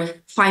for,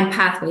 find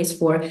pathways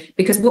for,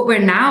 because what we're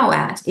now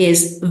at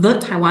is the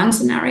Taiwan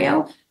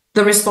scenario.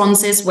 The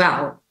response is,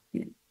 well,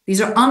 these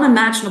are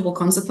unimaginable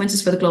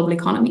consequences for the global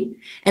economy.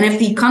 And if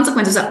the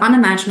consequences are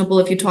unimaginable,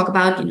 if you talk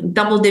about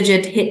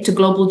double-digit hit to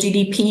global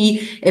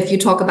GDP, if you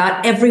talk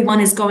about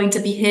everyone is going to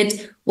be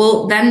hit,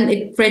 well, then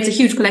it creates a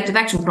huge collective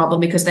action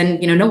problem because then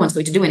no one's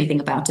going to do anything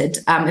about it.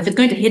 If it's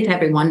going to hit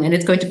everyone and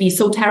it's going to be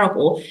so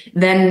terrible,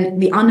 then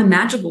the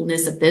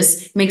unimaginableness of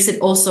this makes it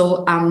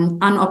also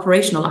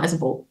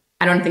unoperationalizable.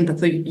 I don't think that's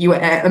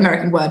the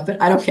American word,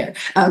 but I don't care.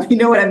 You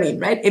know what I mean,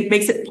 right? It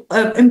makes it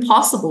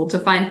impossible to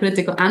find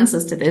political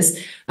answers to this.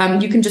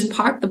 You can just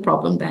park the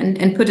problem then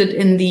and put it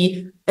in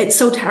it's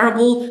so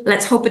terrible,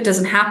 let's hope it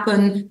doesn't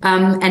happen.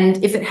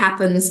 And if it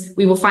happens,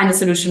 we will find a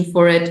solution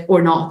for it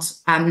or not.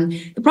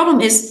 The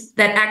problem is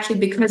that actually,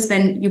 because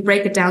then you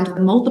break it down to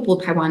the multiple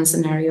Taiwan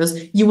scenarios,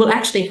 you will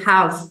actually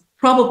have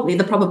probably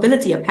the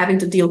probability of having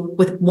to deal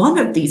with one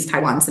of these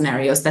Taiwan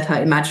scenarios that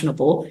are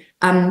imaginable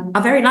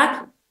are very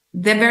likely.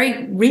 They're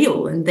very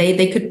real and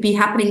they could be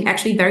happening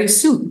actually very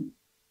soon.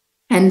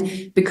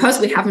 And because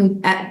we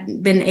haven't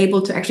been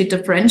able to actually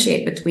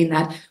differentiate between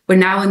that, we're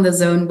now in the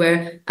zone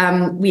where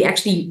we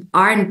actually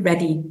aren't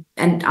ready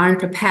and aren't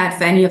prepared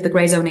for any of the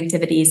gray zone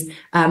activities,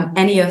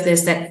 any of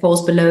this that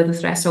falls below the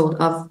threshold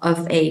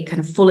of a kind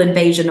of full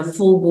invasion, a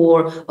full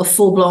war, a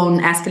full-blown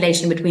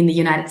escalation between the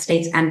United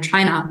States and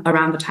China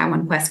around the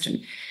Taiwan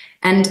question.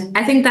 And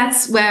I think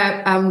that's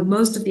where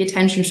most of the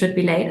attention should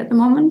be laid at the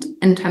moment,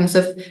 in terms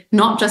of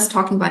not just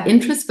talking about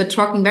interests, but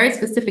talking very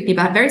specifically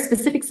about very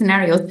specific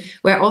scenarios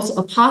where also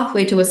a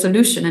pathway to a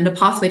solution and a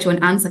pathway to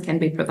an answer can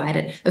be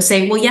provided. Of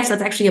saying, well, yes,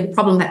 that's actually a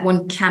problem that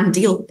one can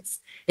deal with.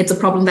 It's a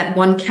problem that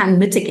one can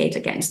mitigate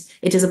against.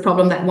 It is a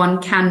problem that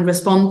one can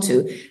respond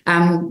to,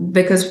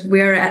 because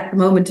we're at the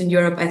moment in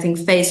Europe, I think,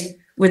 faced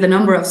with a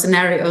number of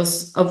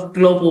scenarios of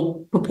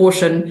global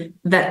proportion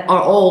that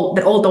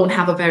all don't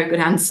have a very good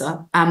answer.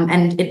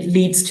 And it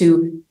leads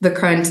to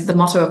the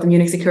motto of the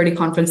Munich Security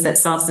Conference that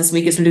starts this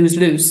week is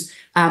lose-lose.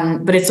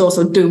 But it's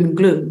also doom and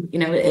gloom.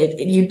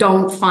 You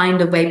don't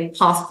find a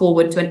path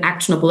forward to an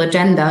actionable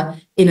agenda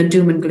in a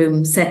doom and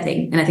gloom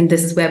setting. And I think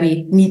this is where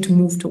we need to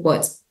move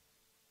towards.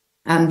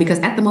 Because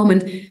at the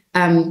moment,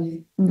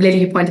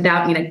 Lily, you pointed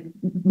out,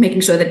 making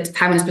sure that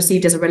Taiwan is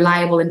perceived as a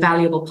reliable and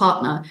valuable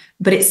partner,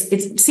 but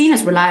it's seen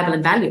as reliable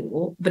and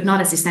valuable, but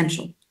not as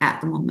essential at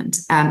the moment,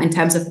 in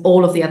terms of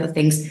all of the other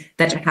things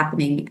that are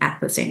happening at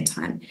the same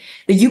time.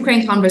 The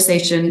Ukraine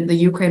conversation, the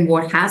Ukraine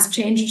war has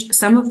changed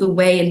some of the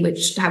way in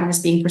which Taiwan is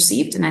being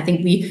perceived. And I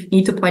think we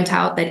need to point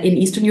out that in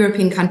Eastern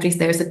European countries,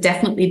 there's a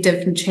definitely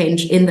different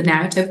change in the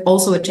narrative,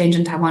 also a change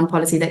in Taiwan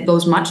policy that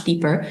goes much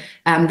deeper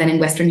than in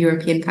Western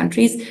European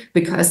countries,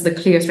 because the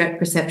clear threat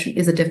perception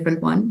is a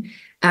different one.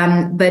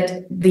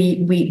 But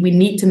we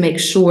need to make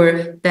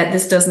sure that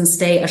this doesn't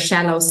stay a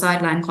shallow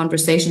sideline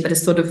conversation, but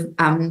is sort of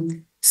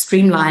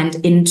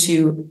streamlined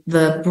into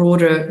the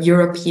broader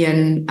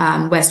European,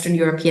 Western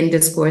European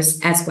discourse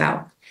as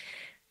well.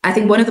 I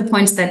think one of the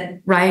points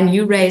that, Ryan,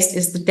 you raised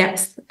is the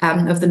depth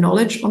of the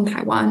knowledge on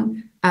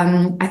Taiwan.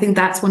 I think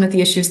that's one of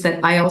the issues that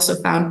I also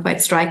found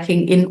quite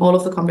striking in all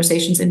of the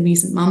conversations in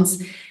recent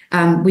months.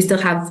 We still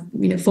have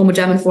former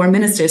German foreign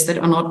ministers that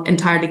are not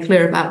entirely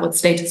clear about what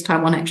status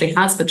Taiwan actually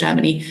has for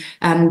Germany,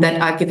 that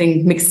are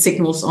giving mixed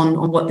signals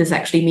on what this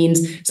actually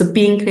means. So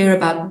being clear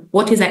about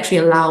what is actually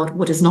allowed,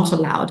 what is not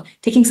allowed,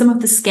 taking some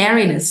of the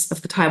scariness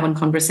of the Taiwan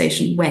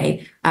conversation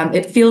away.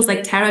 It feels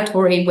like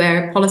territory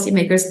where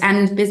policymakers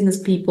and business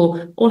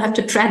people all have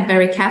to tread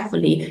very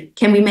carefully.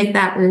 Can we make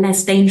that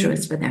less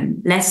dangerous for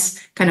them, less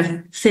kind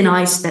of thin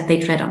ice that they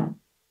tread on?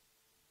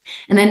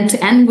 And then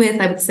to end with,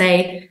 I would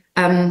say,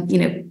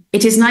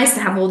 it is nice to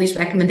have all these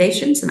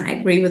recommendations, and I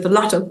agree with a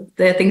lot of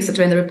the things that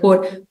are in the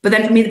report. But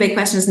then for me, the big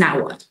question is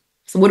now what?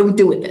 So what do we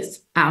do with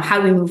this?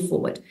 How do we move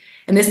forward?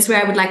 And this is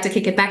where I would like to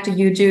kick it back to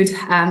you, Jude,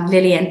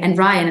 Lily, and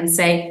Ryan, and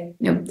say,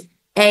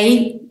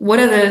 what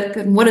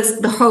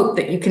is the hope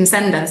that you can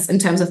send us in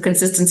terms of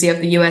consistency of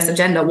the US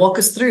agenda? Walk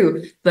us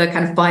through the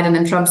kind of Biden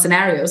and Trump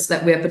scenarios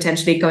that we're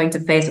potentially going to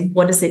face. And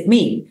what does it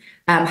mean?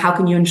 How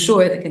can you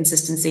ensure the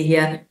consistency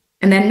here?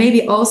 And then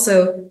maybe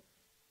also,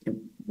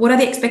 what are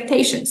the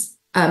expectations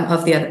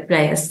of the other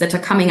players that are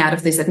coming out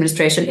of this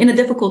administration in a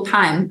difficult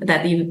time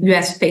that the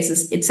US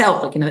faces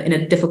itself, like in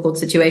a difficult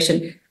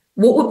situation?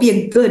 What would be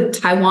a good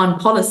Taiwan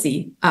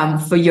policy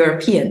for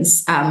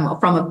Europeans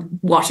from a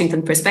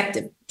Washington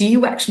perspective? Do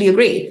you actually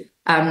agree?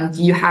 Do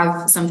you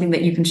have something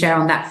that you can share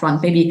on that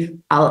front? Maybe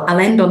I'll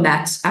end on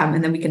that,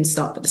 and then we can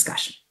start the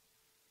discussion.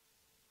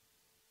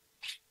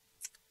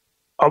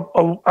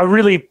 A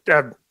really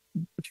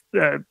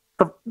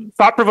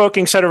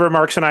thought-provoking set of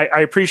remarks, and I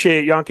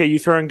appreciate, Janke, you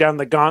throwing down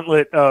the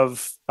gauntlet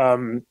of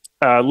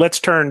let's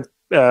turn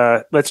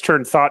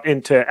thought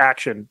into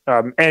action,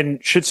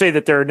 and should say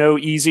that there are no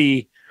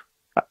easy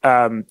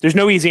there's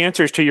no easy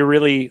answers to your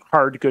really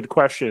hard, good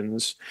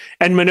questions.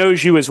 And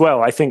Manoj, you as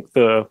well. I think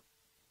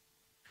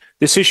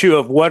this issue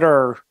of what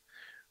are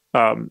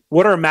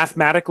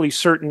mathematically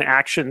certain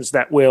actions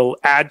that will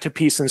add to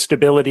peace and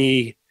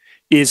stability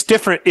is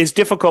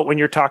difficult when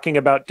you're talking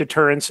about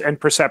deterrence and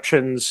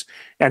perceptions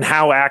and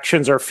how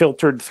actions are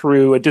filtered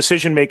through a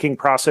decision-making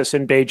process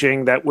in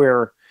Beijing that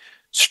we're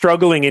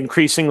struggling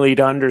increasingly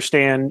to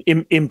understand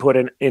input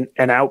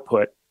and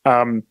output.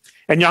 And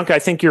Janke, I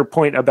think your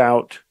point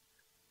about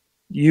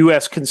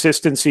U.S.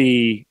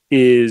 consistency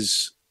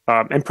is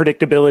and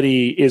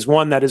predictability is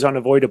one that is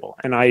unavoidable.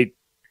 And I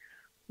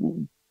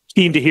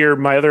keen to hear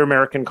my other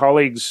American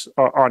colleagues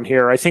on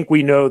here. I think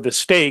we know the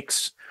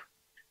stakes,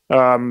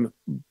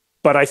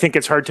 but I think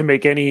it's hard to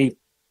make any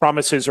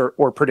promises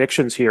or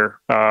predictions here.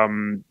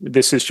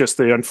 This is just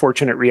the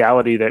unfortunate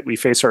reality that we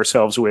face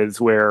ourselves with,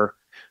 where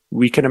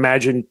we can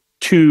imagine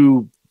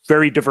two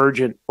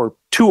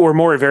or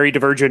more very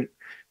divergent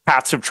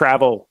paths of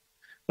travel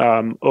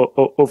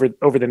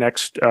over the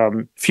next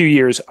few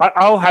years.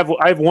 I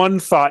have one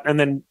thought, and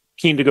then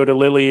keen to go to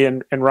Lily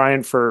and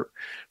Ryan for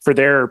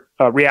their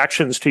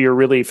reactions to your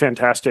really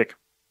fantastic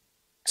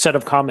set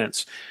of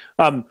comments.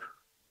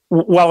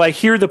 While I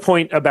hear the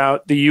point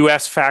about the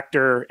U.S.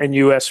 factor and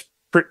U.S.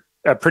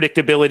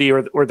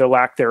 predictability or the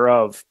lack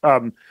thereof,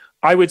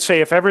 I would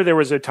say if ever there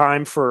was a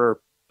time for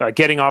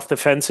getting off the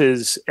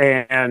fences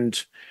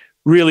and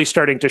really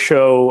starting to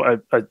show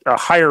a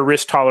higher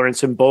risk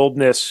tolerance and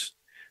boldness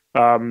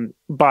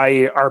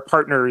by our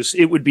partners,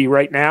 it would be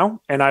right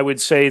now. And I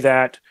would say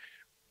that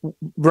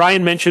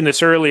Ryan mentioned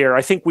this earlier.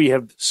 I think we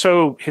have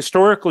so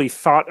historically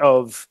thought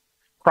of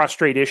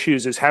cross-strait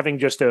issues as having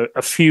just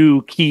a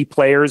few key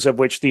players, of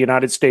which the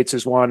United States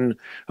is one,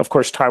 of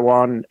course,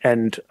 Taiwan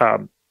and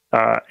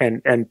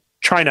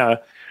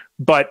China.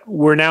 But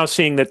we're now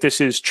seeing that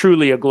this is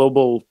truly a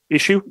global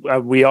issue.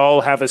 We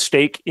all have a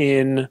stake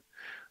in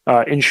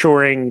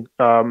ensuring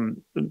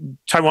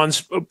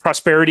Taiwan's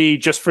prosperity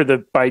just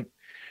by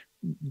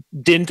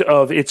dint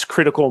of its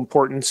critical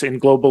importance in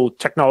global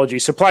technology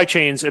supply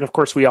chains. And of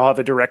course, we all have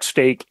a direct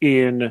stake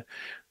in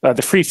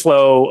the free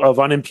flow of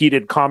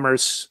unimpeded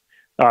commerce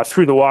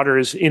through the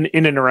waters in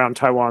and around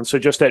Taiwan. So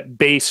just at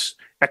base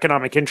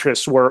economic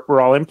interests,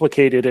 we're all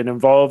implicated and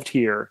involved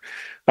here.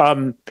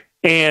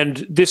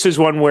 And this is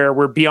one where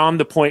we're beyond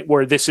the point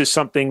where this is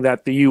something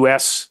that the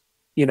U.S.,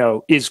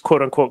 is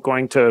quote unquote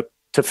going to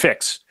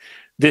fix.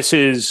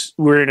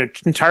 We're in an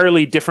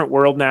entirely different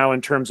world now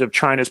in terms of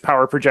China's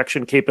power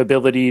projection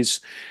capabilities.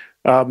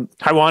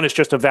 Taiwan is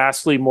just a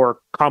vastly more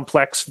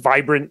complex,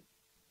 vibrant,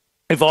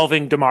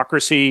 evolving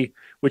democracy,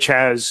 which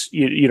has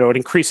an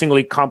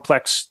increasingly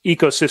complex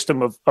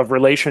ecosystem of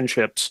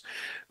relationships.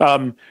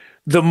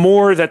 The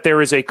more that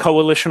there is a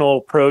coalitional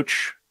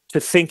approach to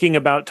thinking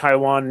about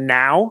Taiwan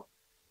now,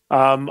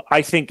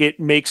 I think it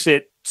makes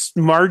it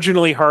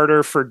marginally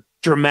harder for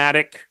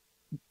dramatic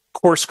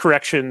course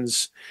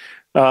corrections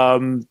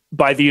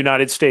by the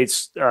United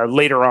States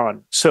later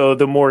on. So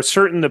the more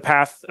certain the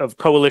path of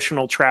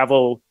coalitional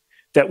travel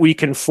that we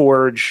can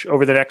forge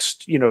over the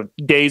next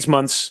days,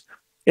 months,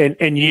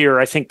 and year,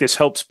 I think this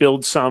helps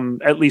build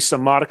at least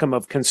some modicum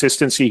of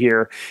consistency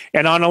here.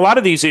 And on a lot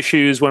of these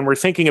issues, when we're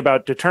thinking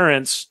about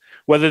deterrence,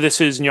 whether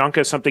this is,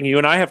 Nyanka, something you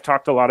and I have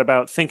talked a lot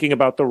about, thinking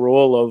about the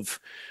role of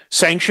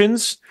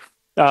sanctions,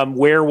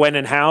 where, when,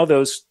 and how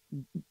those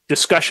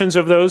discussions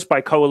of those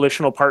by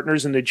coalitional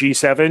partners in the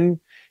G7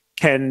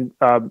 can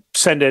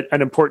send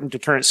an important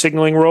deterrent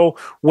signaling role,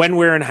 when,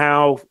 where, and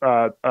how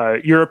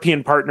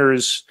European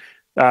partners,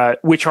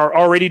 which are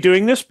already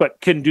doing this,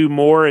 but can do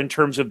more in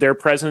terms of their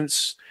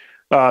presence,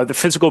 the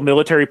physical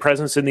military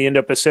presence in the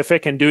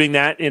Indo-Pacific, and doing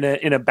that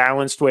in a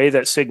balanced way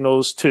that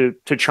signals to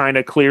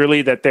China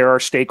clearly that there are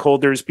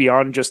stakeholders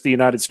beyond just the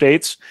United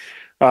States.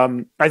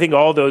 I think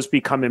all those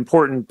become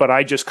important, but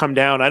I just come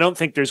down. I don't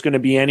think there's going to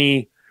be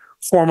any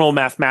formal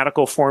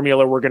mathematical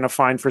formula we're going to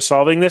find for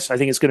solving this. I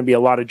think it's going to be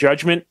a lot of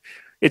judgment.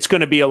 It's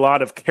going to be a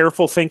lot of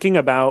careful thinking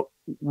about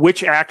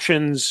which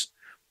actions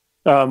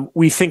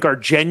we think are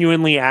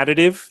genuinely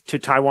additive to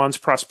Taiwan's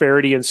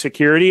prosperity and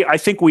security. I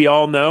think we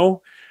all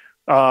know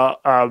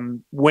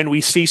when we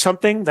see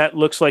something that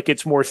looks like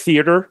it's more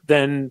theater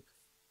than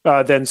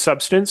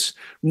substance.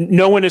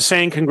 No one is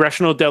saying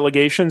congressional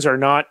delegations are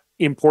not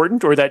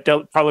important or that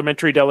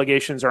parliamentary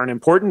delegations aren't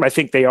important. I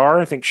think they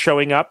are. I think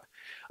showing up.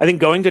 I think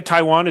going to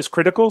Taiwan is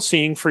critical,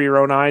 seeing for your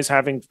own eyes,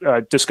 having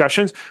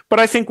discussions. But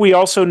I think we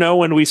also know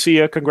when we see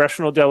a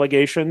congressional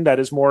delegation that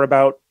is more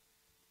about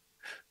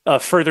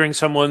furthering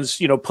someone's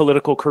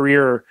political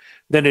career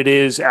than it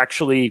is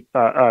actually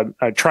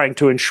trying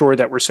to ensure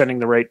that we're sending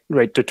the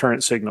right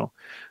deterrent signal.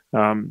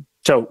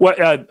 So,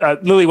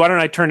 Lily, why don't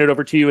I turn it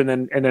over to you, and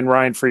then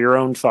Ryan for your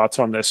own thoughts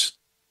on this.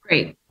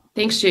 Great,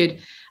 thanks, Jude.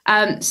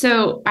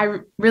 So I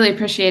really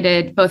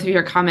appreciated both of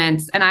your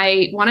comments, and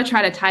I want to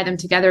try to tie them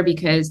together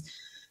because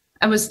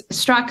I was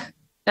struck,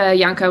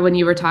 Nyanka, when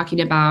you were talking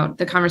about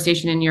the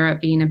conversation in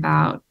Europe being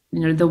about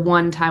the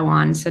one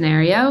Taiwan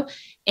scenario.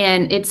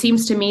 And it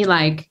seems to me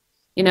like,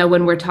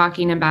 when we're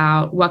talking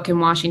about what can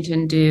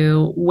Washington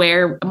do,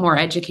 where more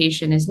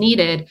education is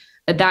needed,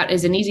 that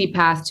is an easy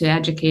path to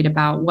educate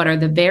about what are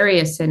the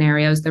various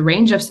scenarios, the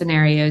range of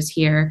scenarios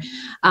here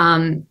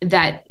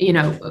that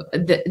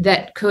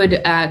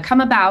could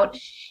come about.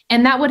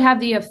 And that would have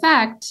the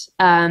effect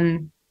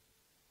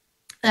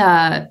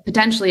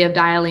potentially of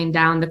dialing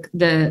down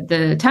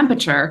the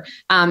temperature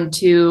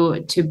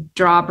to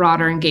draw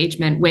broader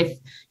engagement with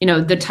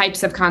the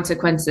types of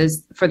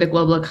consequences for the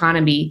global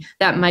economy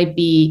that might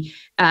be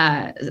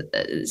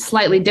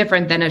slightly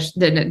different than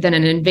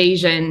an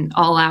invasion,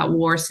 all-out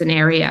war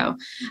scenario.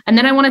 And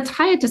then I want to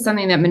tie it to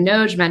something that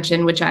Manoj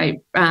mentioned, which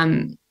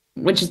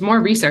is more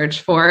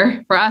research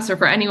for us or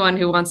for anyone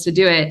who wants to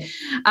do it.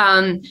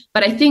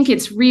 But I think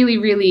it's really,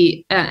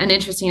 really an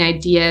interesting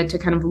idea to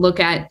kind of look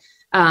at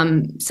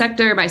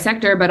sector by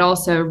sector, but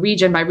also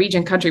region by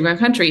region, country by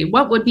country.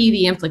 What would be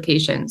the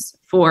implications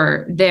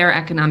for their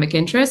economic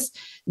interests,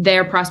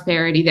 their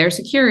prosperity, their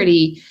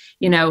security,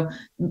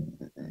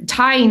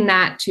 tying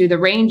that to the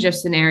range of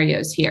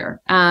scenarios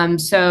here.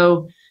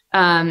 So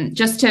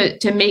just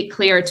to make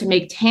clear, to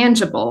make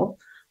tangible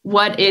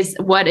what is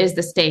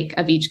the stake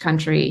of each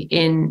country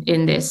in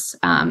this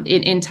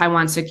in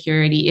Taiwan's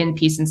security, in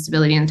peace and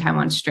stability in the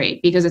Taiwan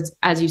Strait, because it's,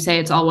 as you say,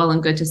 it's all well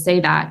and good to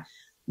say that,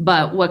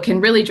 But what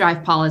can really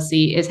drive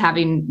policy is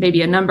having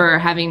maybe a number,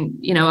 having,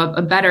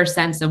 a better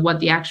sense of what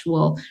the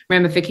actual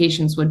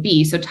ramifications would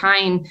be. So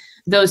tying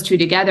those two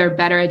together,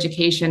 better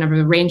education of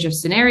a range of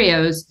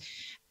scenarios,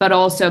 but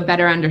also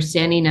better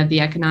understanding of the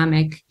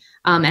economic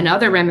and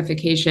other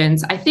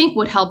ramifications, I think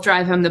would help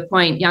drive home the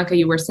point, Janka,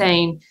 you were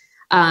saying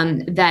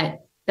that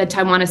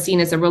Taiwan is seen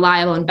as a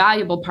reliable and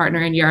valuable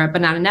partner in Europe,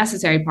 but not a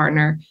necessary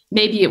partner.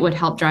 Maybe it would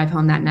help drive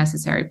home that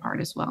necessary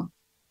part as well.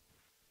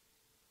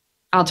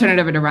 I'll turn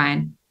it over to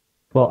Ryan.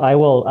 Well, I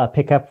will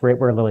pick up right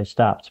where Lily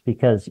stopped,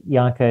 because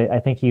Janka, I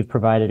think you've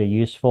provided a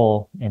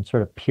useful and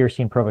sort of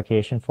piercing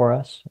provocation for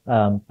us.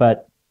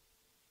 But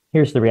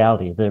here's the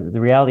reality. The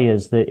reality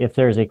is that if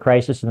there's a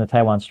crisis in the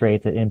Taiwan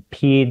Strait that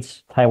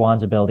impedes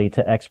Taiwan's ability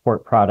to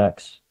export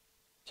products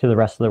to the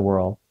rest of the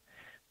world,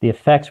 the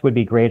effects would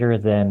be greater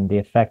than the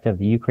effect of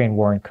the Ukraine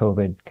war and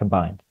COVID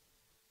combined.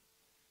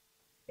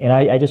 And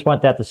I just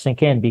want that to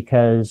sink in,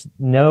 because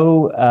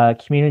no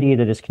community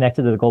that is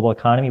connected to the global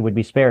economy would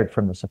be spared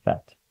from this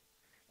effect.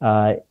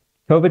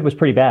 COVID was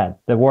pretty bad.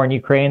 The war in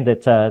Ukraine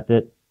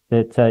that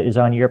is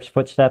on Europe's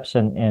footsteps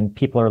and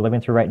people are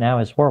living through right now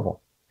is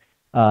horrible.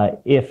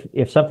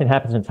 If something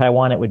happens in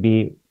Taiwan, it would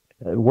be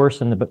worse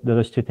than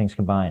those two things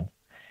combined.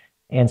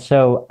 And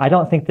so I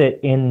don't think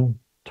that in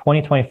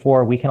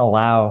 2024 we can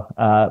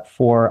allow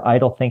for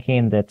idle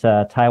thinking that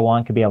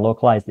Taiwan could be a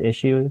localized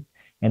issue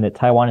and that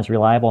Taiwan is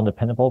reliable and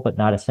dependable, but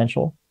not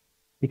essential,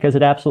 because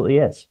it absolutely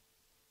is.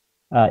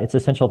 It's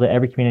essential to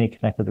every community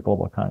connected to the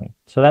global economy.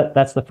 So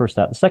that's the first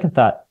thought. The second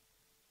thought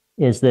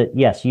is that,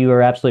 yes, you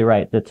are absolutely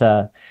right, that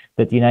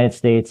the United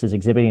States is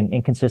exhibiting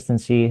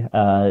inconsistency.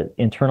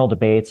 Internal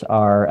debates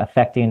are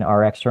affecting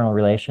our external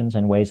relations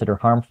in ways that are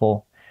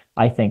harmful,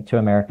 I think, to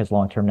America's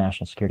long-term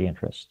national security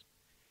interest.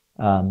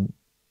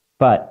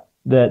 But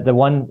the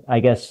one, I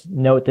guess,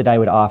 note that I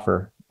would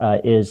offer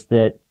is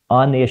that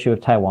on the issue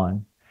of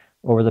Taiwan,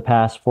 over the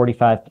past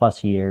 45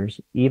 plus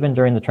years, even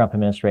during the Trump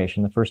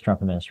administration, the first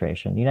Trump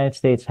administration, the United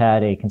States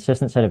had a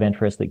consistent set of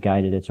interests that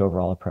guided its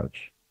overall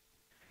approach.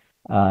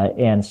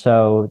 And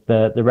so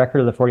the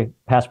record of the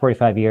past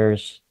 45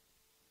 years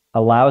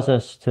allows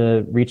us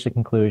to reach the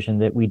conclusion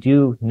that we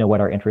do know what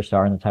our interests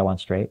are in the Taiwan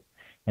Strait,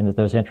 and that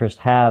those interests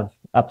have,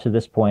 up to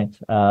this point,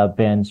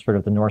 been sort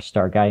of the North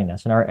Star guiding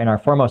us. And our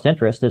foremost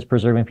interest is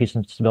preserving peace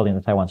and stability in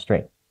the Taiwan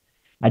Strait.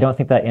 I don't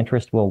think that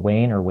interest will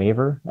wane or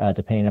waver,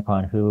 depending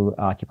upon who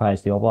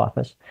occupies the Oval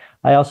Office.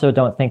 I also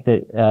don't think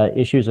that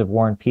issues of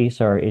war and peace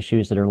are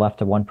issues that are left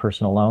to one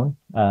person alone,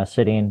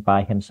 sitting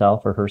by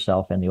himself or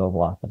herself in the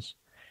Oval Office.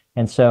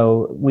 And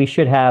so we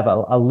should have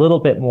a little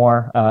bit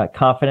more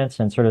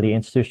confidence in sort of the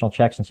institutional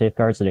checks and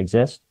safeguards that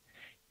exist,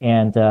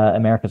 and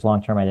America's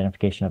long-term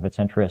identification of its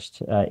interests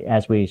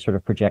as we sort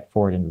of project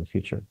forward into the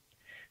future.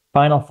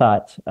 Final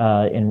thought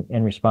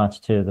in response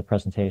to the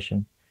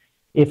presentation.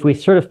 If we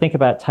sort of think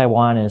about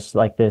Taiwan as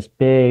like this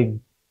big,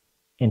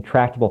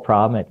 intractable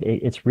problem,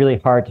 it's really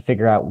hard to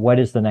figure out what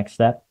is the next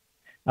step.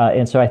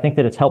 And so I think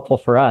that it's helpful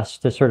for us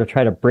to sort of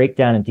try to break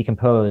down and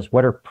decompose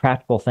what are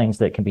practical things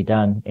that can be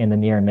done in the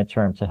near and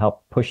midterm to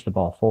help push the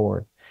ball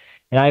forward.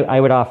 And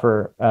I would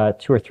offer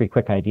 2 or 3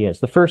 quick ideas.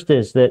 The first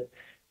is that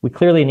we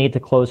clearly need to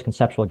close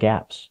conceptual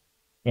gaps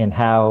in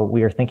how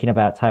we are thinking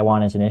about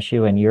Taiwan as an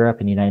issue in Europe,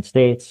 in the United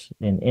States,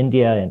 in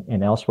India,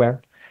 and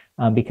elsewhere.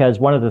 Because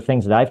one of the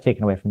things that I've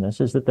taken away from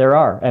this is that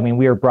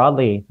we are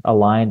broadly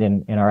aligned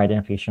in our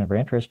identification of our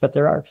interests, but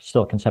there are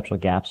still conceptual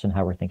gaps in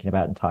how we're thinking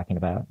about and talking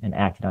about and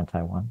acting on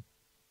Taiwan.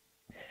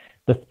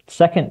 The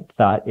second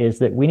thought is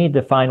that we need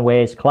to find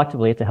ways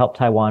collectively to help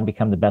Taiwan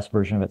become the best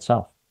version of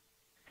itself.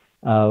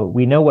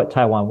 We know what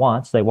Taiwan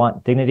wants. They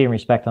want dignity and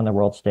respect on the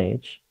world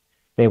stage.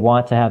 They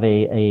want to have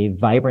a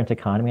vibrant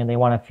economy, and they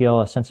want to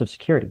feel a sense of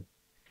security.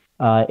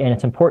 And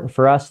it's important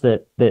for us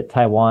that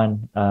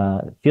Taiwan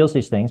feels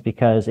these things,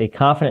 because a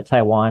confident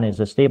Taiwan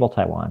is a stable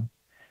Taiwan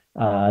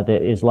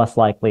that is less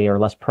likely or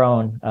less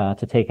prone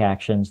to take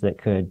actions that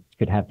could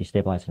have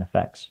destabilizing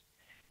effects.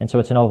 And so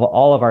it's in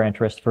all of our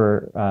interest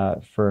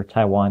for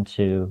Taiwan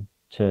to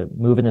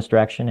move in this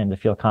direction and to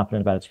feel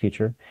confident about its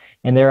future.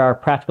 And there are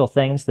practical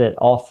things that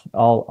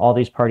all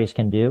these parties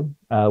can do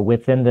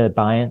within the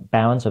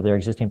bounds of their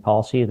existing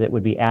policy that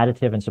would be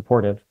additive and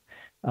supportive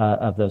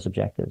of those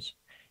objectives.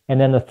 And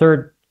then the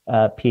third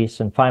piece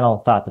and final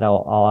thought that I'll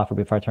offer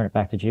before I turn it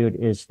back to Jude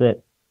is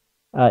that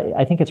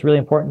I think it's really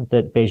important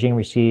that Beijing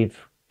receive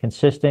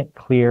consistent,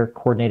 clear,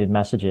 coordinated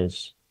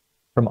messages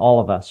from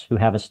all of us who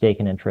have a stake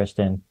and interest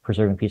in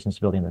preserving peace and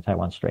stability in the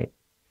Taiwan Strait.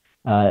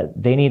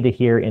 They need to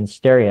hear in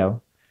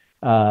stereo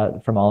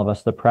from all of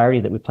us the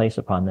priority that we place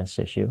upon this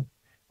issue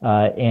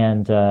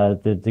and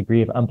the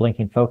degree of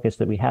unblinking focus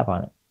that we have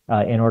on it.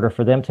 In order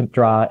for them to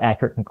draw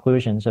accurate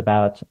conclusions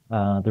about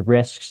the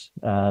risks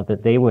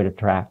that they would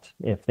attract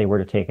if they were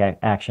to take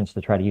actions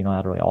to try to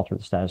unilaterally alter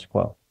the status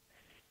quo.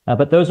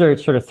 But those are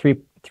sort of three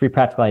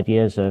practical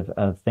ideas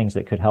of things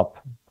that could help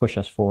push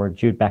us forward.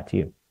 Jude, back to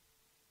you.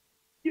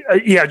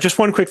 Yeah, just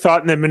one quick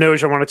thought, and then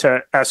Manoj, I wanted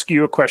to ask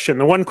you a question.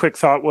 The one quick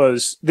thought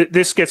was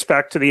this gets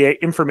back to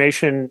the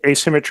information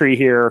asymmetry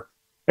here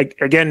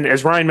again,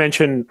 as Ryan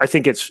mentioned, I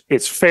think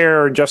it's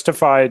fair and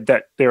justified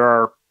that there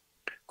are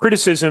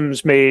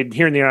criticisms made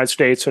here in the United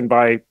States and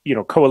by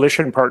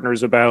coalition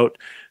partners about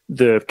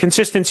the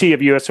consistency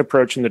of U.S.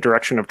 approach in the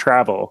direction of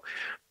travel.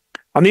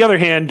 On the other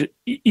hand,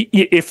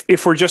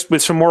 if we're just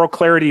with some moral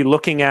clarity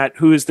looking at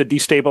who is the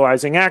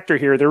destabilizing actor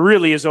here, there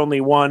really is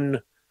only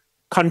one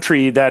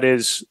country that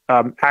is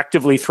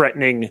actively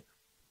threatening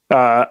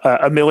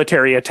a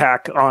military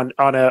attack on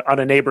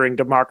a neighboring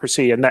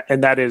democracy, and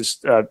that is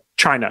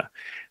China.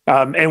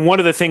 And one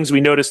of the things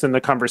we noticed in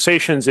the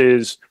conversations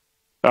is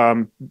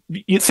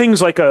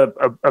things like a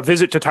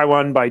visit to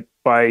Taiwan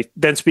by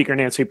then Speaker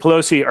Nancy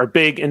Pelosi are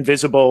big and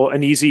visible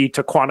and easy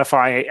to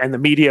quantify, and the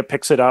media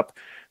picks it up.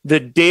 The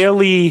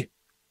daily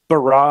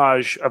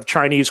barrage of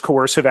Chinese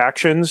coercive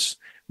actions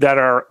that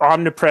are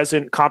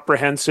omnipresent,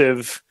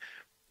 comprehensive,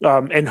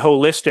 and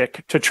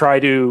holistic to try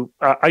to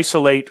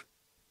isolate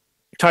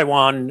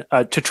Taiwan,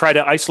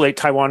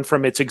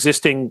 from its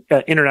existing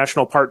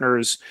international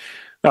partners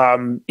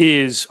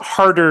is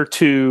harder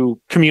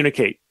to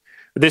communicate.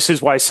 This is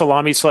why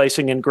salami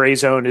slicing in gray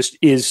zone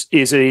is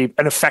an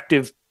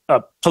effective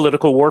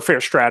political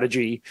warfare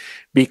strategy,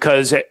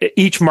 because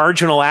each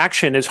marginal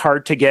action is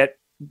hard to get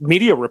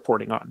media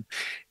reporting on.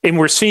 And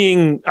we're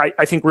seeing,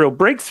 I think, real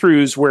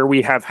breakthroughs where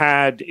we have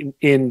had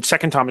in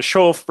Second Thomas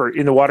Shoal,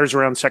 in the waters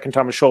around Second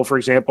Thomas Shoal, for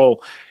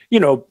example,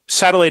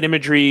 satellite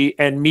imagery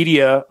and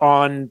media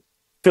on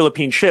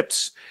Philippine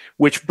ships,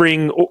 which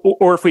bring,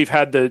 or if we've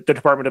had the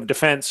Department of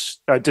Defense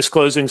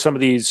disclosing some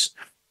of these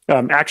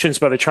actions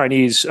by the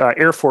Chinese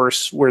Air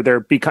Force where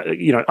they're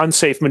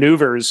unsafe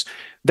maneuvers,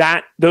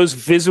 that those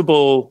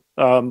visible,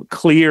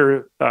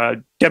 clear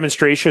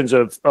demonstrations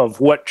of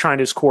what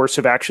China's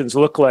coercive actions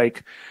look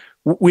like,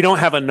 we don't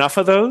have enough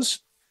of those.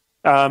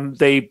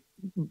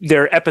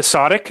 They're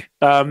episodic.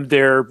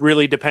 They're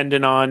really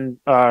dependent on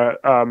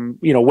when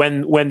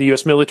the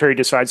U.S. military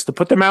decides to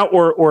put them out,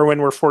 or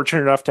when we're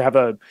fortunate enough to have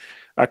a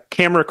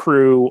camera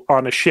crew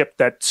on a ship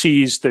that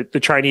sees the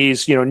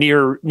Chinese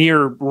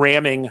near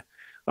ramming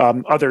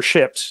other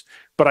ships.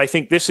 But I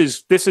think this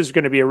is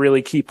going to be a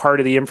really key part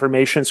of the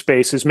information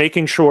space, is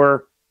making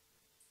sure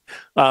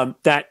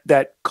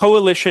that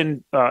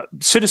coalition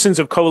citizens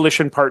of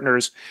coalition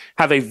partners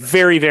have a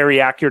very,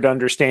 very accurate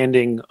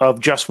understanding of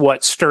just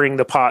what stirring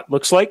the pot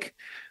looks like.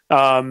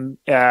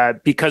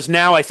 Because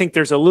now I think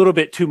there's a little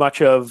bit too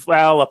much of,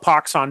 a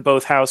pox on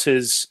both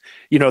houses.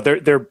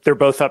 They're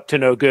both up to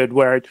no good,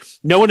 where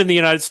no one in the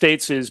United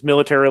States is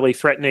militarily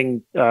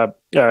threatening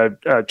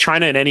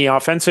China in any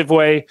offensive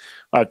way.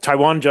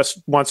 Taiwan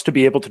just wants to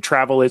be able to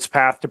travel its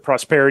path to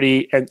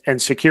prosperity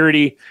and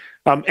security.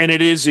 And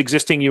it is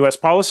existing U.S.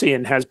 policy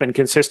and has been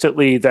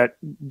consistently that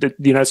the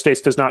United States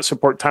does not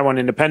support Taiwan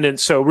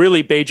independence. So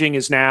really, Beijing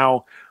is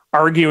now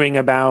arguing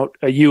about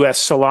a U.S.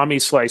 salami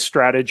slice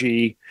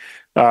strategy,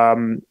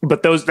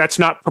 but that's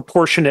not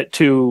proportionate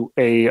to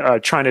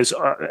China's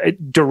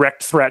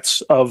direct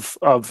threats of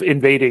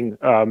invading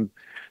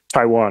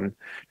Taiwan.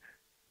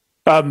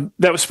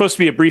 That was supposed to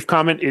be a brief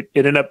comment. It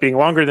ended up being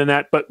longer than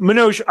that. But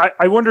Manoj,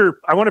 I want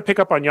to pick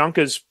up on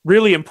Yanka's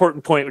really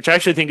important point, which I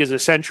actually think is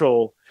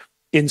essential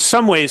in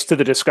some ways to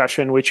the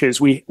discussion, which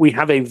is we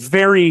have a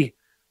very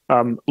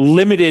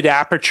limited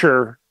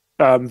aperture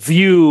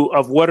view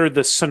of what are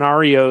the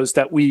scenarios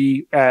that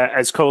we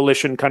as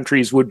coalition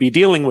countries would be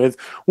dealing with.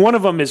 One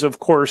of them is, of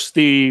course,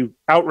 the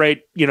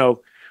outright,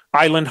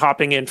 island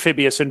hopping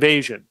amphibious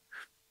invasion.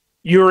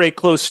 You're a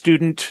close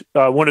student,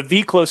 one of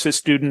the closest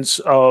students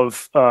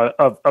of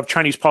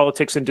Chinese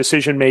politics and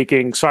decision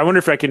making. So I wonder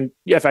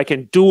if I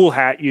can dual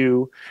hat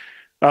you.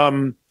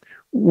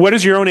 What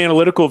is your own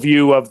analytical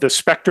view of the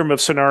spectrum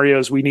of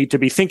scenarios we need to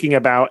be thinking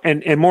about?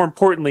 And more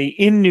importantly,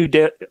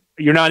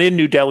 you're not in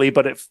New Delhi,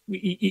 but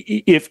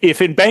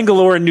if in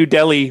Bangalore and New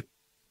Delhi,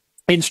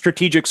 in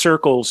strategic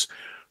circles,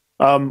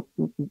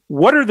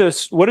 what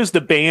is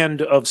the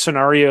band of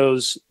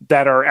scenarios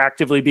that are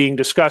actively being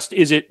discussed?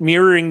 Is it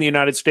mirroring the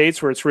United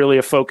States, where it's really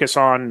a focus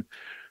on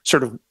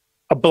sort of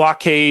a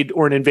blockade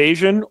or an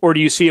invasion, or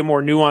do you see a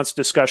more nuanced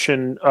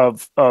discussion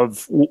of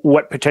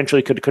what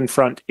potentially could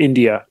confront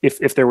India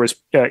if there was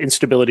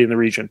instability in the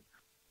region?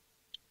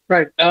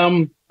 Right.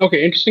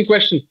 Okay. Interesting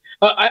question.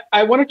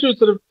 I wanted to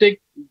sort of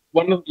take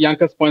one of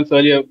Yanka's points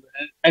earlier,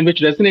 and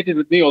which resonated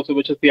with me also,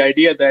 which is the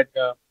idea that,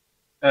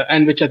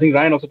 and which I think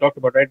Ryan also talked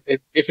about, right?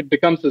 If it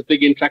becomes this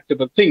big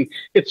intractable thing,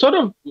 it's sort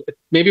of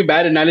maybe a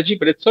bad analogy,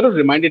 but it sort of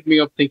reminded me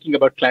of thinking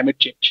about climate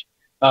change.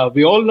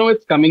 We all know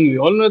it's coming. We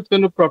all know it's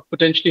going to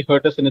potentially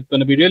hurt us, and it's going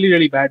to be really,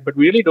 really bad, but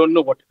we really don't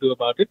know what to do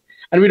about it.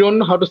 And we don't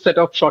know how to set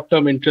off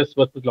short-term interests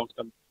versus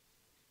long-term.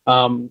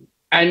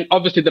 And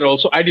obviously, there are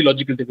also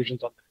ideological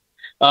divisions on that.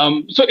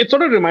 So it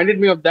sort of reminded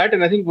me of that.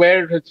 And I think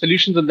where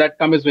solutions on that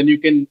come is when you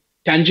can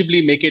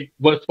tangibly make it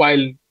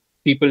worthwhile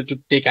people to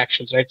take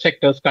actions, right?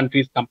 Sectors,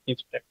 countries,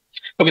 companies. Whatever.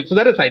 Okay, so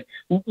that aside,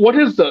 what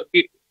is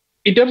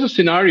in terms of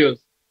scenarios,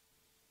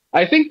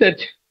 I think that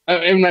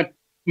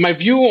my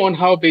view on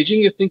how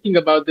Beijing is thinking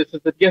about this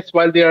is that, yes,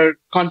 while they are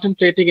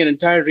contemplating an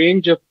entire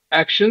range of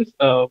actions,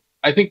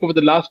 I think over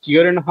the last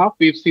year and a half,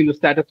 we've seen the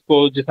status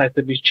quo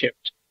decisively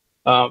shift.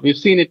 We've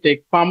seen it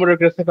take far more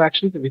aggressive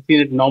actions. We've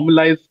seen it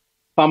normalize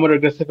far more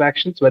aggressive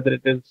actions, whether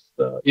it is,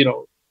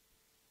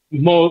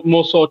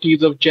 more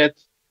sorties of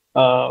jets,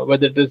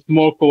 whether it is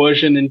more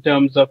coercion in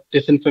terms of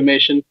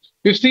disinformation.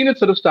 We've seen it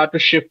sort of start to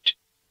shift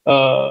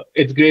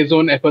its gray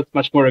zone efforts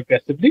much more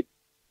aggressively.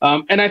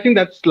 And I think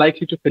that's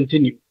likely to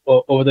continue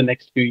over the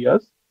next few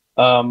years,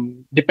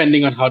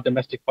 depending on how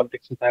domestic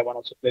politics in Taiwan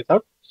also plays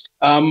out.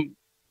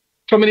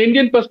 From an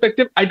Indian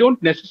perspective, I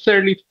don't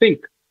necessarily think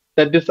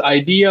that this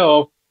idea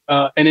of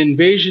an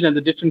invasion and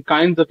the different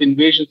kinds of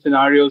invasion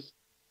scenarios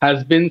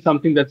has been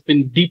something that's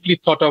been deeply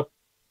thought of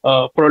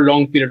for a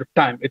long period of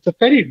time. It's a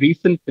very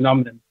recent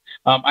phenomenon.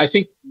 I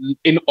think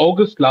in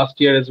August last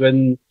year is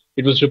when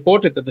it was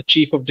reported that the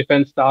Chief of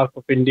Defense Staff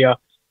of India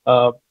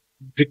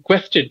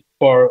requested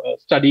for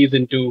studies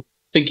into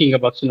thinking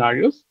about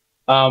scenarios.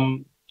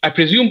 I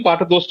presume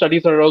part of those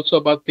studies are also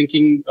about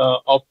thinking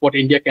of what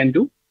India can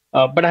do.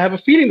 But I have a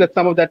feeling that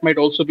some of that might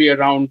also be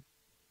around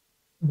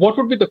what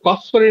would be the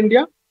costs for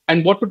India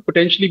and what would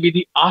potentially be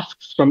the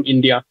asks from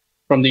India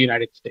from the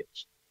United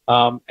States.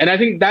 And I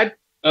think that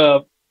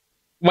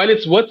while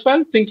it's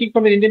worthwhile thinking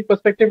from an Indian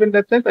perspective in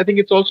that sense, I think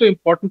it's also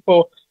important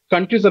for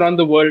countries around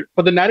the world,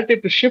 for the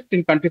narrative to shift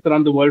in countries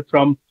around the world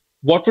from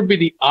what would be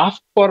the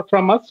ask for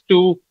from us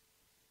to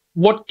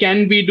what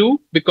can we do,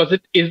 because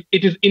it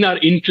is in our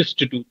interest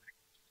to do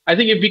that. I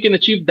think if we can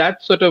achieve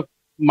that sort of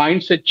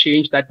mindset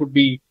change, that would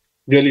be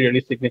really,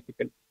 really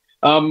significant.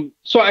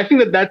 So I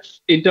think that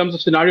that's in terms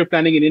of scenario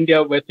planning in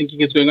India where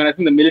thinking is going on. I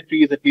think the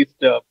military is at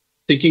least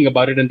thinking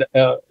about it, and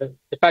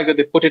the fact that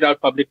they put it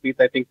out publicly is,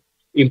 I think,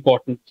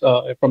 important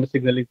from a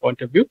signaling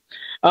point of view.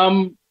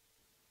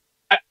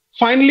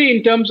 Finally,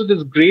 in terms of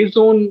this gray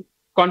zone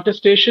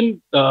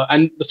contestation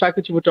and the fact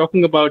that you were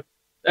talking about,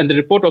 and the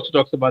report also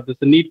talks about this,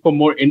 the need for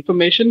more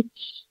information,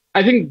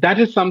 I think that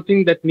is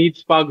something that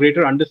needs far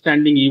greater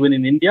understanding even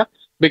in India,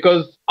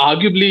 because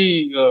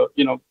arguably,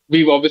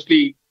 we've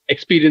obviously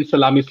experienced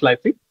salami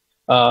slicing,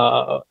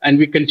 and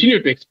we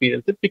continue to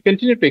experience it. We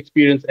continue to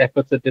experience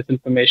efforts at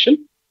disinformation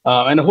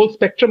and a whole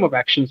spectrum of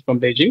actions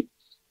from Beijing.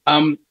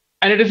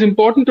 And it is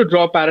important to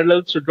draw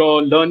parallels, to draw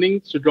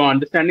learnings, to draw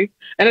understanding.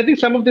 And I think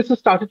some of this has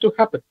started to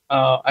happen.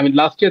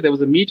 Last year there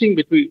was a meeting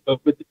between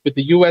with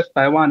the US,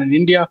 Taiwan, and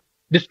India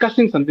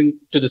discussing something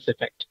to this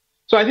effect.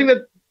 So I think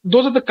that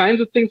those are the kinds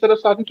of things that are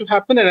starting to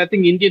happen. And I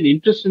think Indian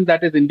interest in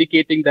that is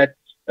indicating that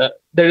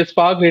there is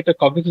far greater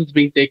cognizance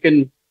being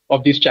taken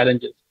of these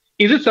challenges.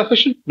 Is it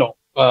sufficient? No.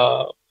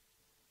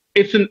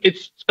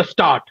 It's a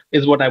start,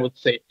 is what I would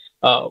say,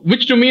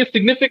 which to me is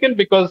significant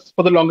because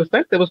for the longest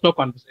time, there was no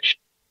conversation.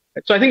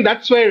 So I think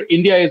that's where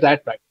India is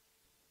at right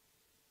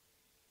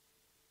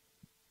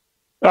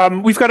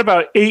now. We've got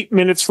about 8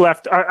 minutes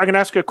left. I'm going to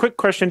ask a quick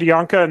question to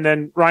Janka, and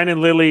then Ryan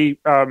and Lily,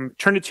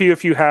 turn it to you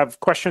if you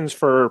have questions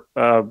for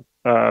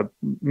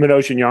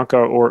Manoj and Janka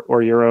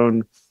or your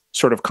own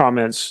sort of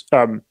comments.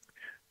 Janka,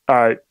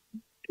 I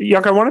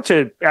wanted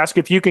to ask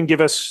if you can give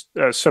us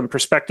some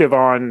perspective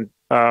on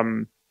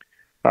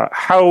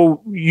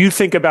how you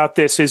think about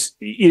this.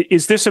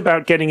 Is this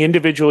about getting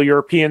individual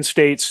European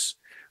states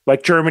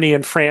like Germany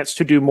and France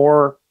to do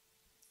more?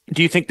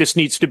 Do you think this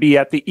needs to be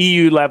at the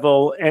EU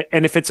level?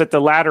 And if it's at the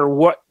latter,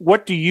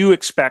 what do you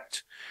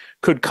expect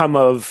could come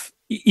of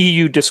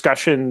EU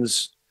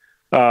discussions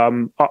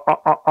on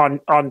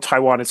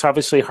Taiwan? It's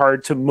obviously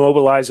hard to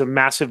mobilize a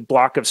massive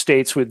block of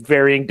states with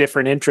varying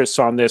different interests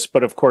on this.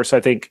 But of course,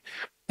 I think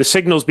the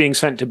signals being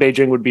sent to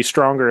Beijing would be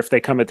stronger if they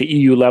come at the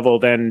EU level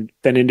than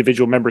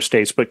individual member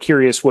states. But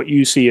curious what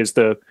you see as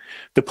the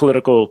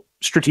political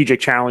strategic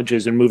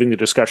challenges in moving the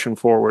discussion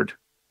forward.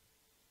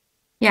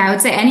 Yeah, I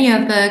would say any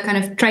of the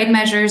kind of trade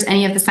measures,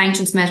 any of the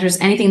sanctions measures,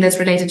 anything that's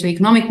related to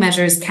economic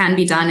measures can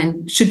be done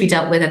and should be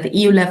dealt with at the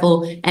EU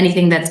level.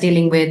 Anything that's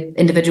dealing with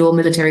individual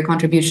military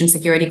contributions,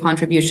 security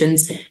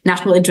contributions,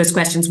 national interest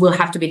questions will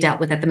have to be dealt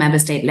with at the member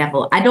state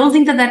level. I don't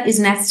think that is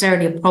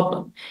necessarily a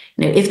problem.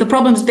 If the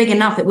problem is big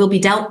enough, it will be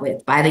dealt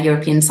with by the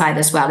European side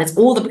as well. It's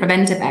all the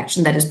preventive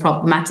action that is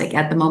problematic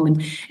at the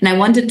moment. And I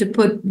wanted to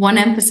put one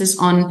emphasis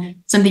on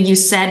something you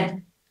said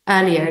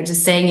earlier,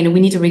 just saying, we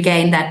need to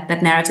regain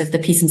that narrative, the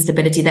peace and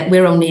stability, that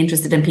we're only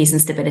interested in peace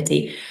and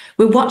stability.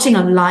 We're watching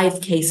a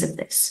live case of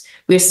this.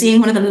 We're seeing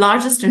one of the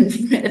largest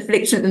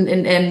affliction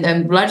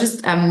and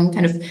largest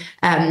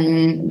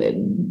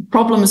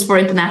problems for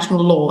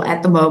international law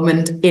at the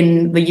moment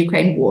in the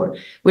Ukraine war.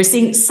 We're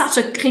seeing such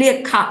a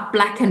clear-cut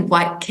black and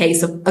white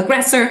case of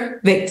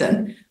aggressor,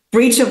 victim,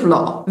 breach of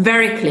law,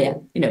 very clear,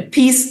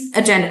 peace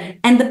agenda.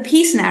 And the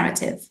peace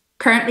narrative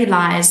currently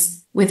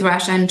lies with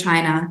Russia and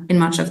China in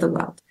much of the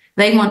world.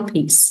 They want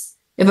peace.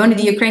 If only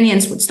the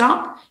Ukrainians would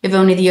stop, if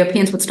only the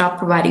Europeans would stop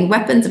providing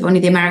weapons, if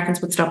only the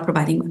Americans would stop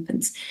providing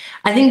weapons.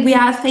 I think we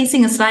are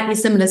facing a slightly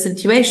similar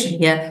situation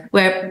here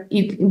where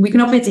we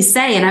can obviously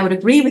say, and I would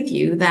agree with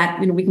you,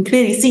 that we can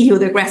clearly see who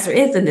the aggressor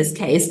is in this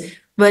case,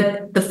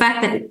 but the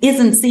fact that it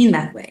isn't seen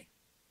that way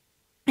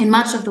in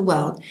much of the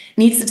world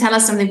needs to tell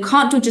us something. We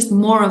can't do just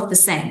more of the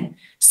same.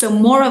 So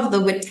more of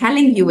the, we're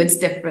telling you it's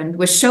different,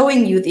 we're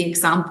showing you the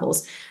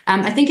examples.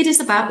 I think it is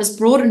about this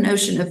broader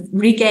notion of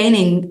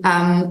regaining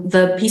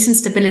the peace and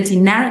stability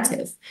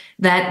narrative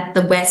that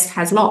the West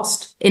has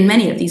lost in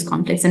many of these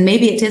conflicts. And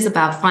maybe it is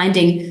about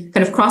finding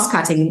kind of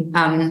cross-cutting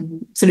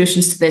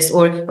solutions to this,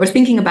 or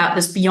thinking about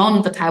this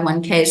beyond the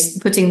Taiwan case,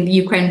 putting the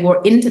Ukraine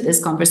war into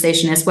this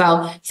conversation as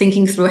well,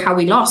 thinking through how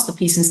we lost the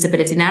peace and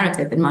stability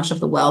narrative in much of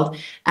the world,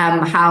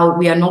 how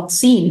we are not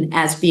seen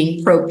as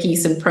being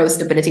pro-peace and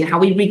pro-stability, and how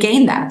we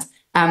regain that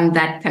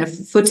kind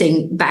of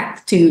footing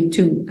back to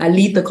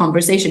lead the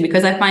conversation,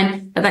 because I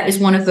find that is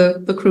one of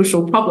the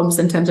crucial problems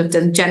in terms of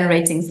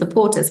generating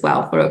support as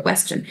well for a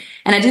question.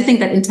 And I do think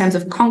that in terms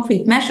of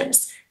concrete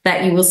measures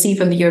that you will see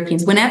from the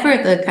Europeans, whenever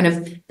the kind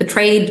of the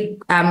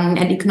trade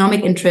and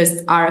economic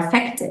interests are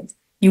affected,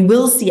 you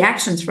will see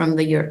actions from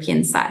the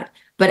European side.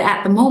 But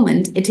at the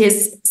moment, it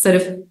is sort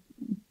of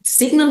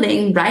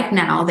signaling right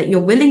now that you're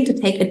willing to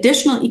take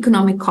additional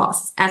economic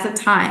costs at a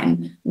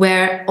time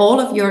where all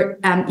of your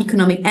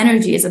economic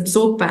energy is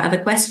absorbed by other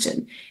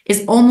question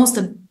is almost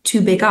a too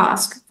big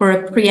ask for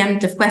a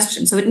preemptive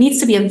question. So it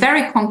needs to be a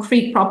very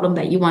concrete problem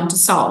that you want to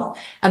solve,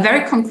 a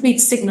very concrete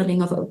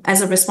signaling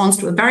as a response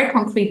to a very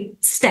concrete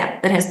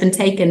step that has been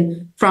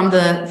taken from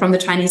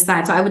the Chinese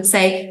side. So I would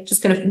say,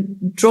 just kind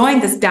of drawing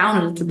this down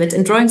a little bit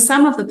and drawing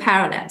some of the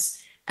parallels,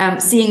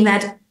 seeing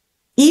that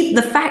even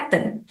the fact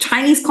that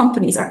Chinese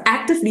companies are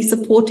actively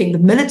supporting the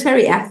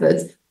military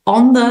efforts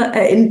on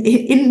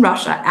in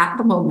Russia at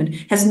the moment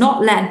has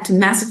not led to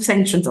massive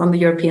sanctions on the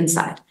European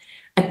side.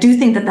 I do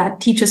think that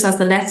teaches us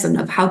the lesson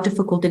of how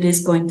difficult it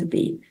is going to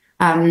be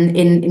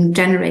in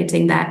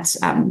generating that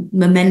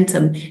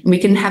momentum. And we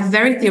can have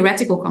very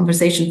theoretical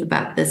conversations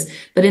about this,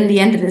 but in the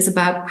end, it is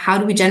about how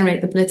do we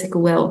generate the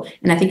political will?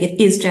 And I think it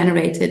is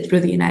generated through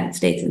the United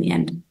States in the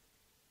end.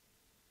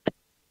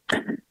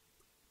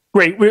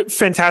 Great,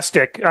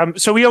 fantastic.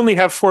 So we only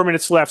have 4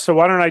 minutes left. So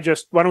why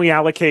don't we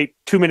allocate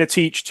 2 minutes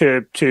each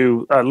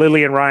to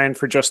Lily and Ryan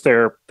for just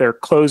their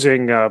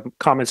closing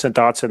comments and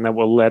thoughts, and then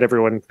we'll let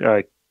everyone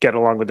get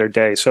along with their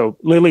day. So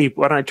Lily,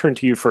 why don't I turn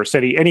to you first?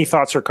 Any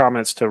thoughts or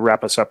comments to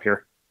wrap us up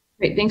here?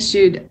 Great, thanks,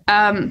 Jude.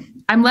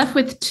 I'm left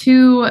with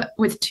two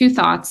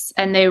thoughts,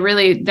 and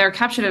they're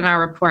captured in our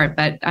report.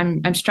 But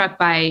I'm struck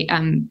by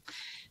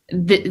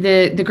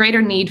the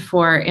greater need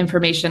for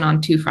information on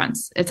two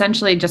fronts.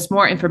 Essentially, just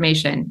more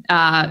information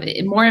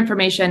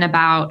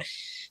about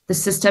the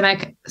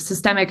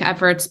systemic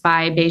efforts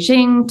by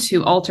Beijing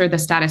to alter the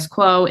status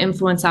quo,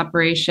 influence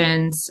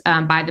operations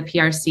by the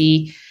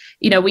PRC.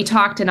 We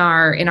talked in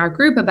our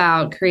group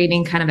about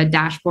creating kind of a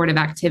dashboard of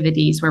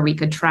activities where we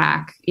could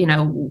track,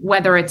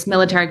 whether it's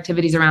military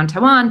activities around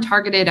Taiwan,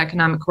 targeted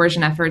economic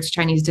coercion efforts,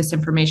 Chinese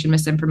disinformation,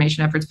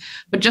 misinformation efforts,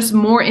 but just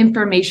more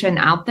information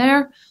out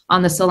there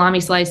on the salami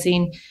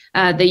slicing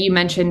that you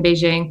mentioned,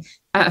 Beijing,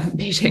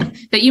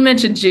 that you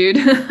mentioned, Jude,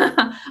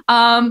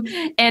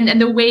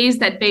 and the ways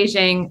that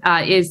Beijing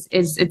is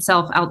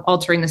itself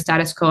altering the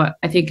status quo.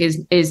 I think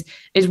is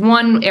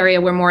one area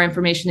where more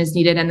information is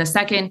needed, and the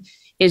second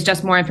is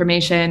just more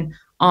information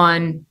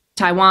on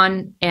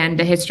Taiwan and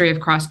the history of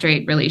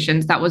cross-strait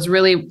relations. That was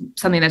really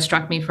something that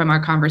struck me from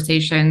our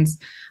conversations.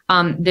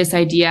 This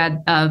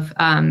idea of,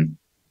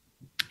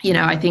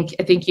 I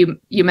think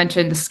you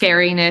mentioned the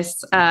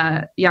scariness,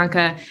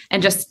 Janka,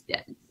 and just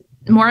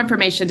more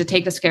information to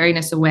take the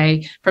scariness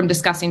away from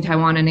discussing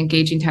Taiwan and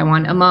engaging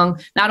Taiwan among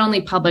not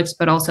only publics,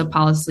 but also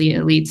policy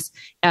elites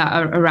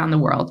around the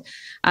world.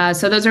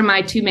 So those are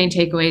my two main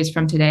takeaways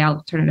from today.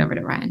 I'll turn it over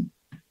to Ryan.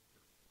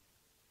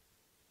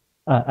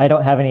 I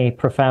don't have any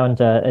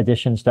profound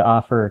additions to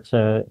offer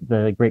to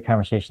the great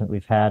conversation that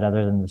we've had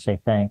other than to say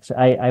thanks.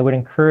 I would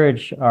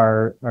encourage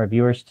our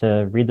viewers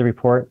to read the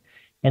report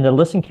and to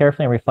listen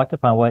carefully and reflect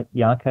upon what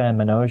Janka and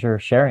Manoj are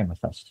sharing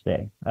with us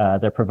today.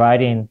 They're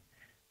providing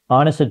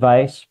honest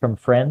advice from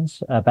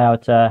friends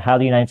about how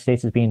the United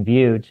States is being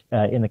viewed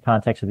in the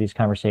context of these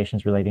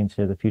conversations relating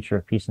to the future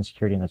of peace and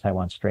security in the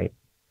Taiwan Strait.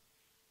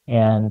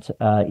 And,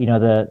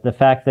 the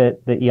fact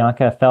that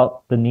Janka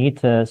felt the need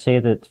to say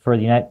that for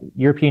the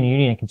European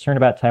Union, concern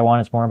about Taiwan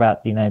is more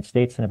about the United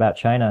States than about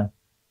China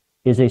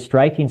is a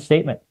striking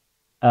statement.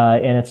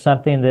 And it's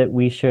something that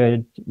we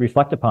should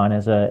reflect upon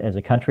as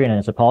a country and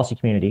as a policy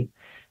community.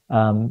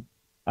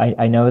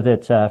 I know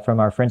that from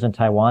our friends in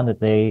Taiwan that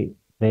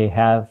they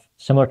have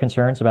similar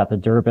concerns about the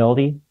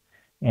durability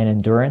and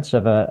endurance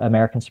of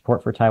American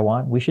support for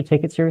Taiwan. We should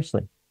take it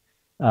seriously.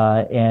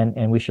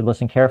 And we should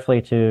listen carefully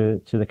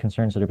to the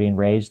concerns that are being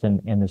raised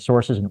and the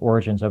sources and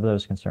origins of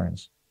those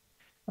concerns.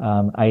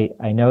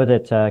 I know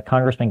that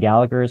Congressman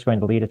Gallagher is going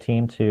to lead a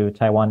team to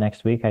Taiwan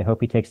next week. I hope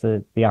he takes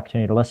the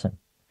opportunity to listen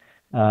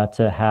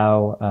to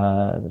how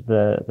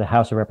the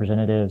House of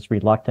Representatives'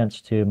 reluctance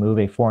to move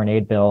a foreign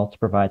aid bill to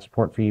provide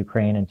support for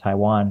Ukraine and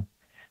Taiwan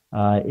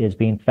is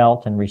being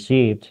felt and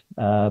received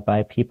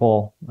by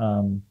people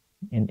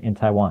in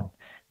Taiwan.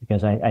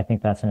 Because I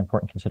think that's an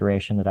important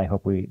consideration that I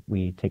hope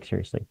we take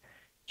seriously.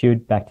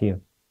 Jude, back to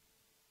you.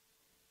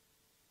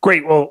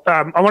 Great. Well,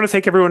 I want to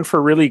thank everyone for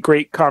a really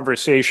great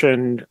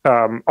conversation.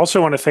 Also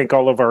want to thank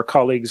all of our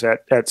colleagues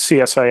at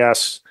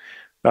CSIS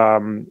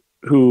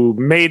who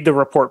made the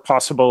report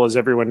possible. As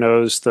everyone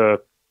knows, the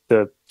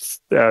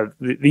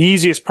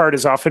easiest part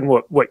is often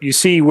what you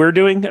see we're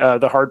doing.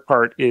 The hard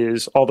part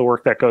is all the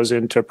work that goes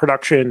into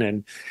production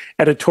and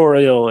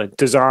editorial and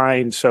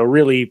design. So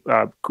really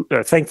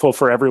thankful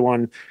for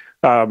everyone.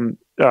 Again,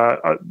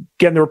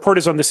 the report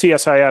is on the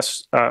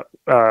CSIS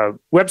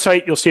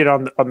website. You'll see it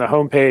on the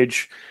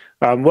homepage.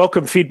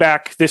 Welcome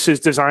feedback. This is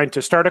designed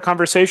to start a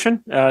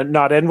conversation,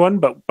 not end one,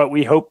 but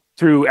we hope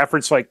through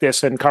efforts like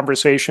this and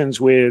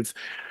conversations with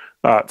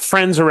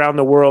friends around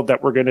the world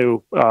that we're going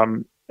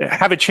to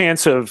have a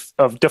chance of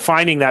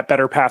defining that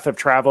better path of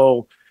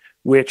travel,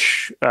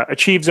 which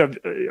achieves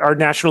our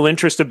national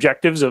interest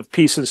objectives of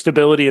peace and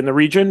stability in the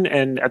region,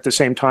 and at the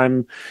same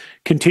time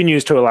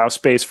continues to allow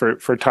space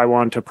for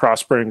Taiwan to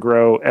prosper and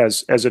grow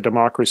as a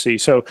democracy.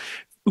 So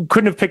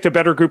couldn't have picked a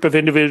better group of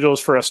individuals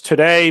for us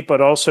today,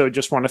 but also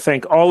just want to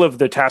thank all of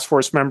the task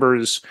force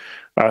members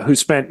who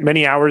spent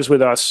many hours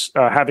with us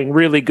having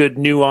really good,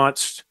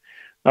 nuanced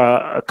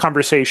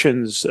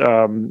conversations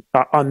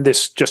on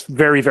this just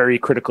very, very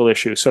critical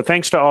issue. So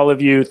thanks to all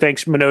of you.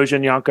 Thanks, Manoj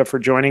and Yanka, for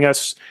joining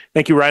us.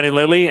 Thank you, Ryan and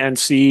Lily, and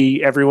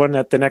see everyone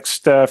at the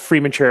next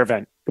Freeman Chair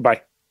event.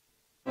 Goodbye.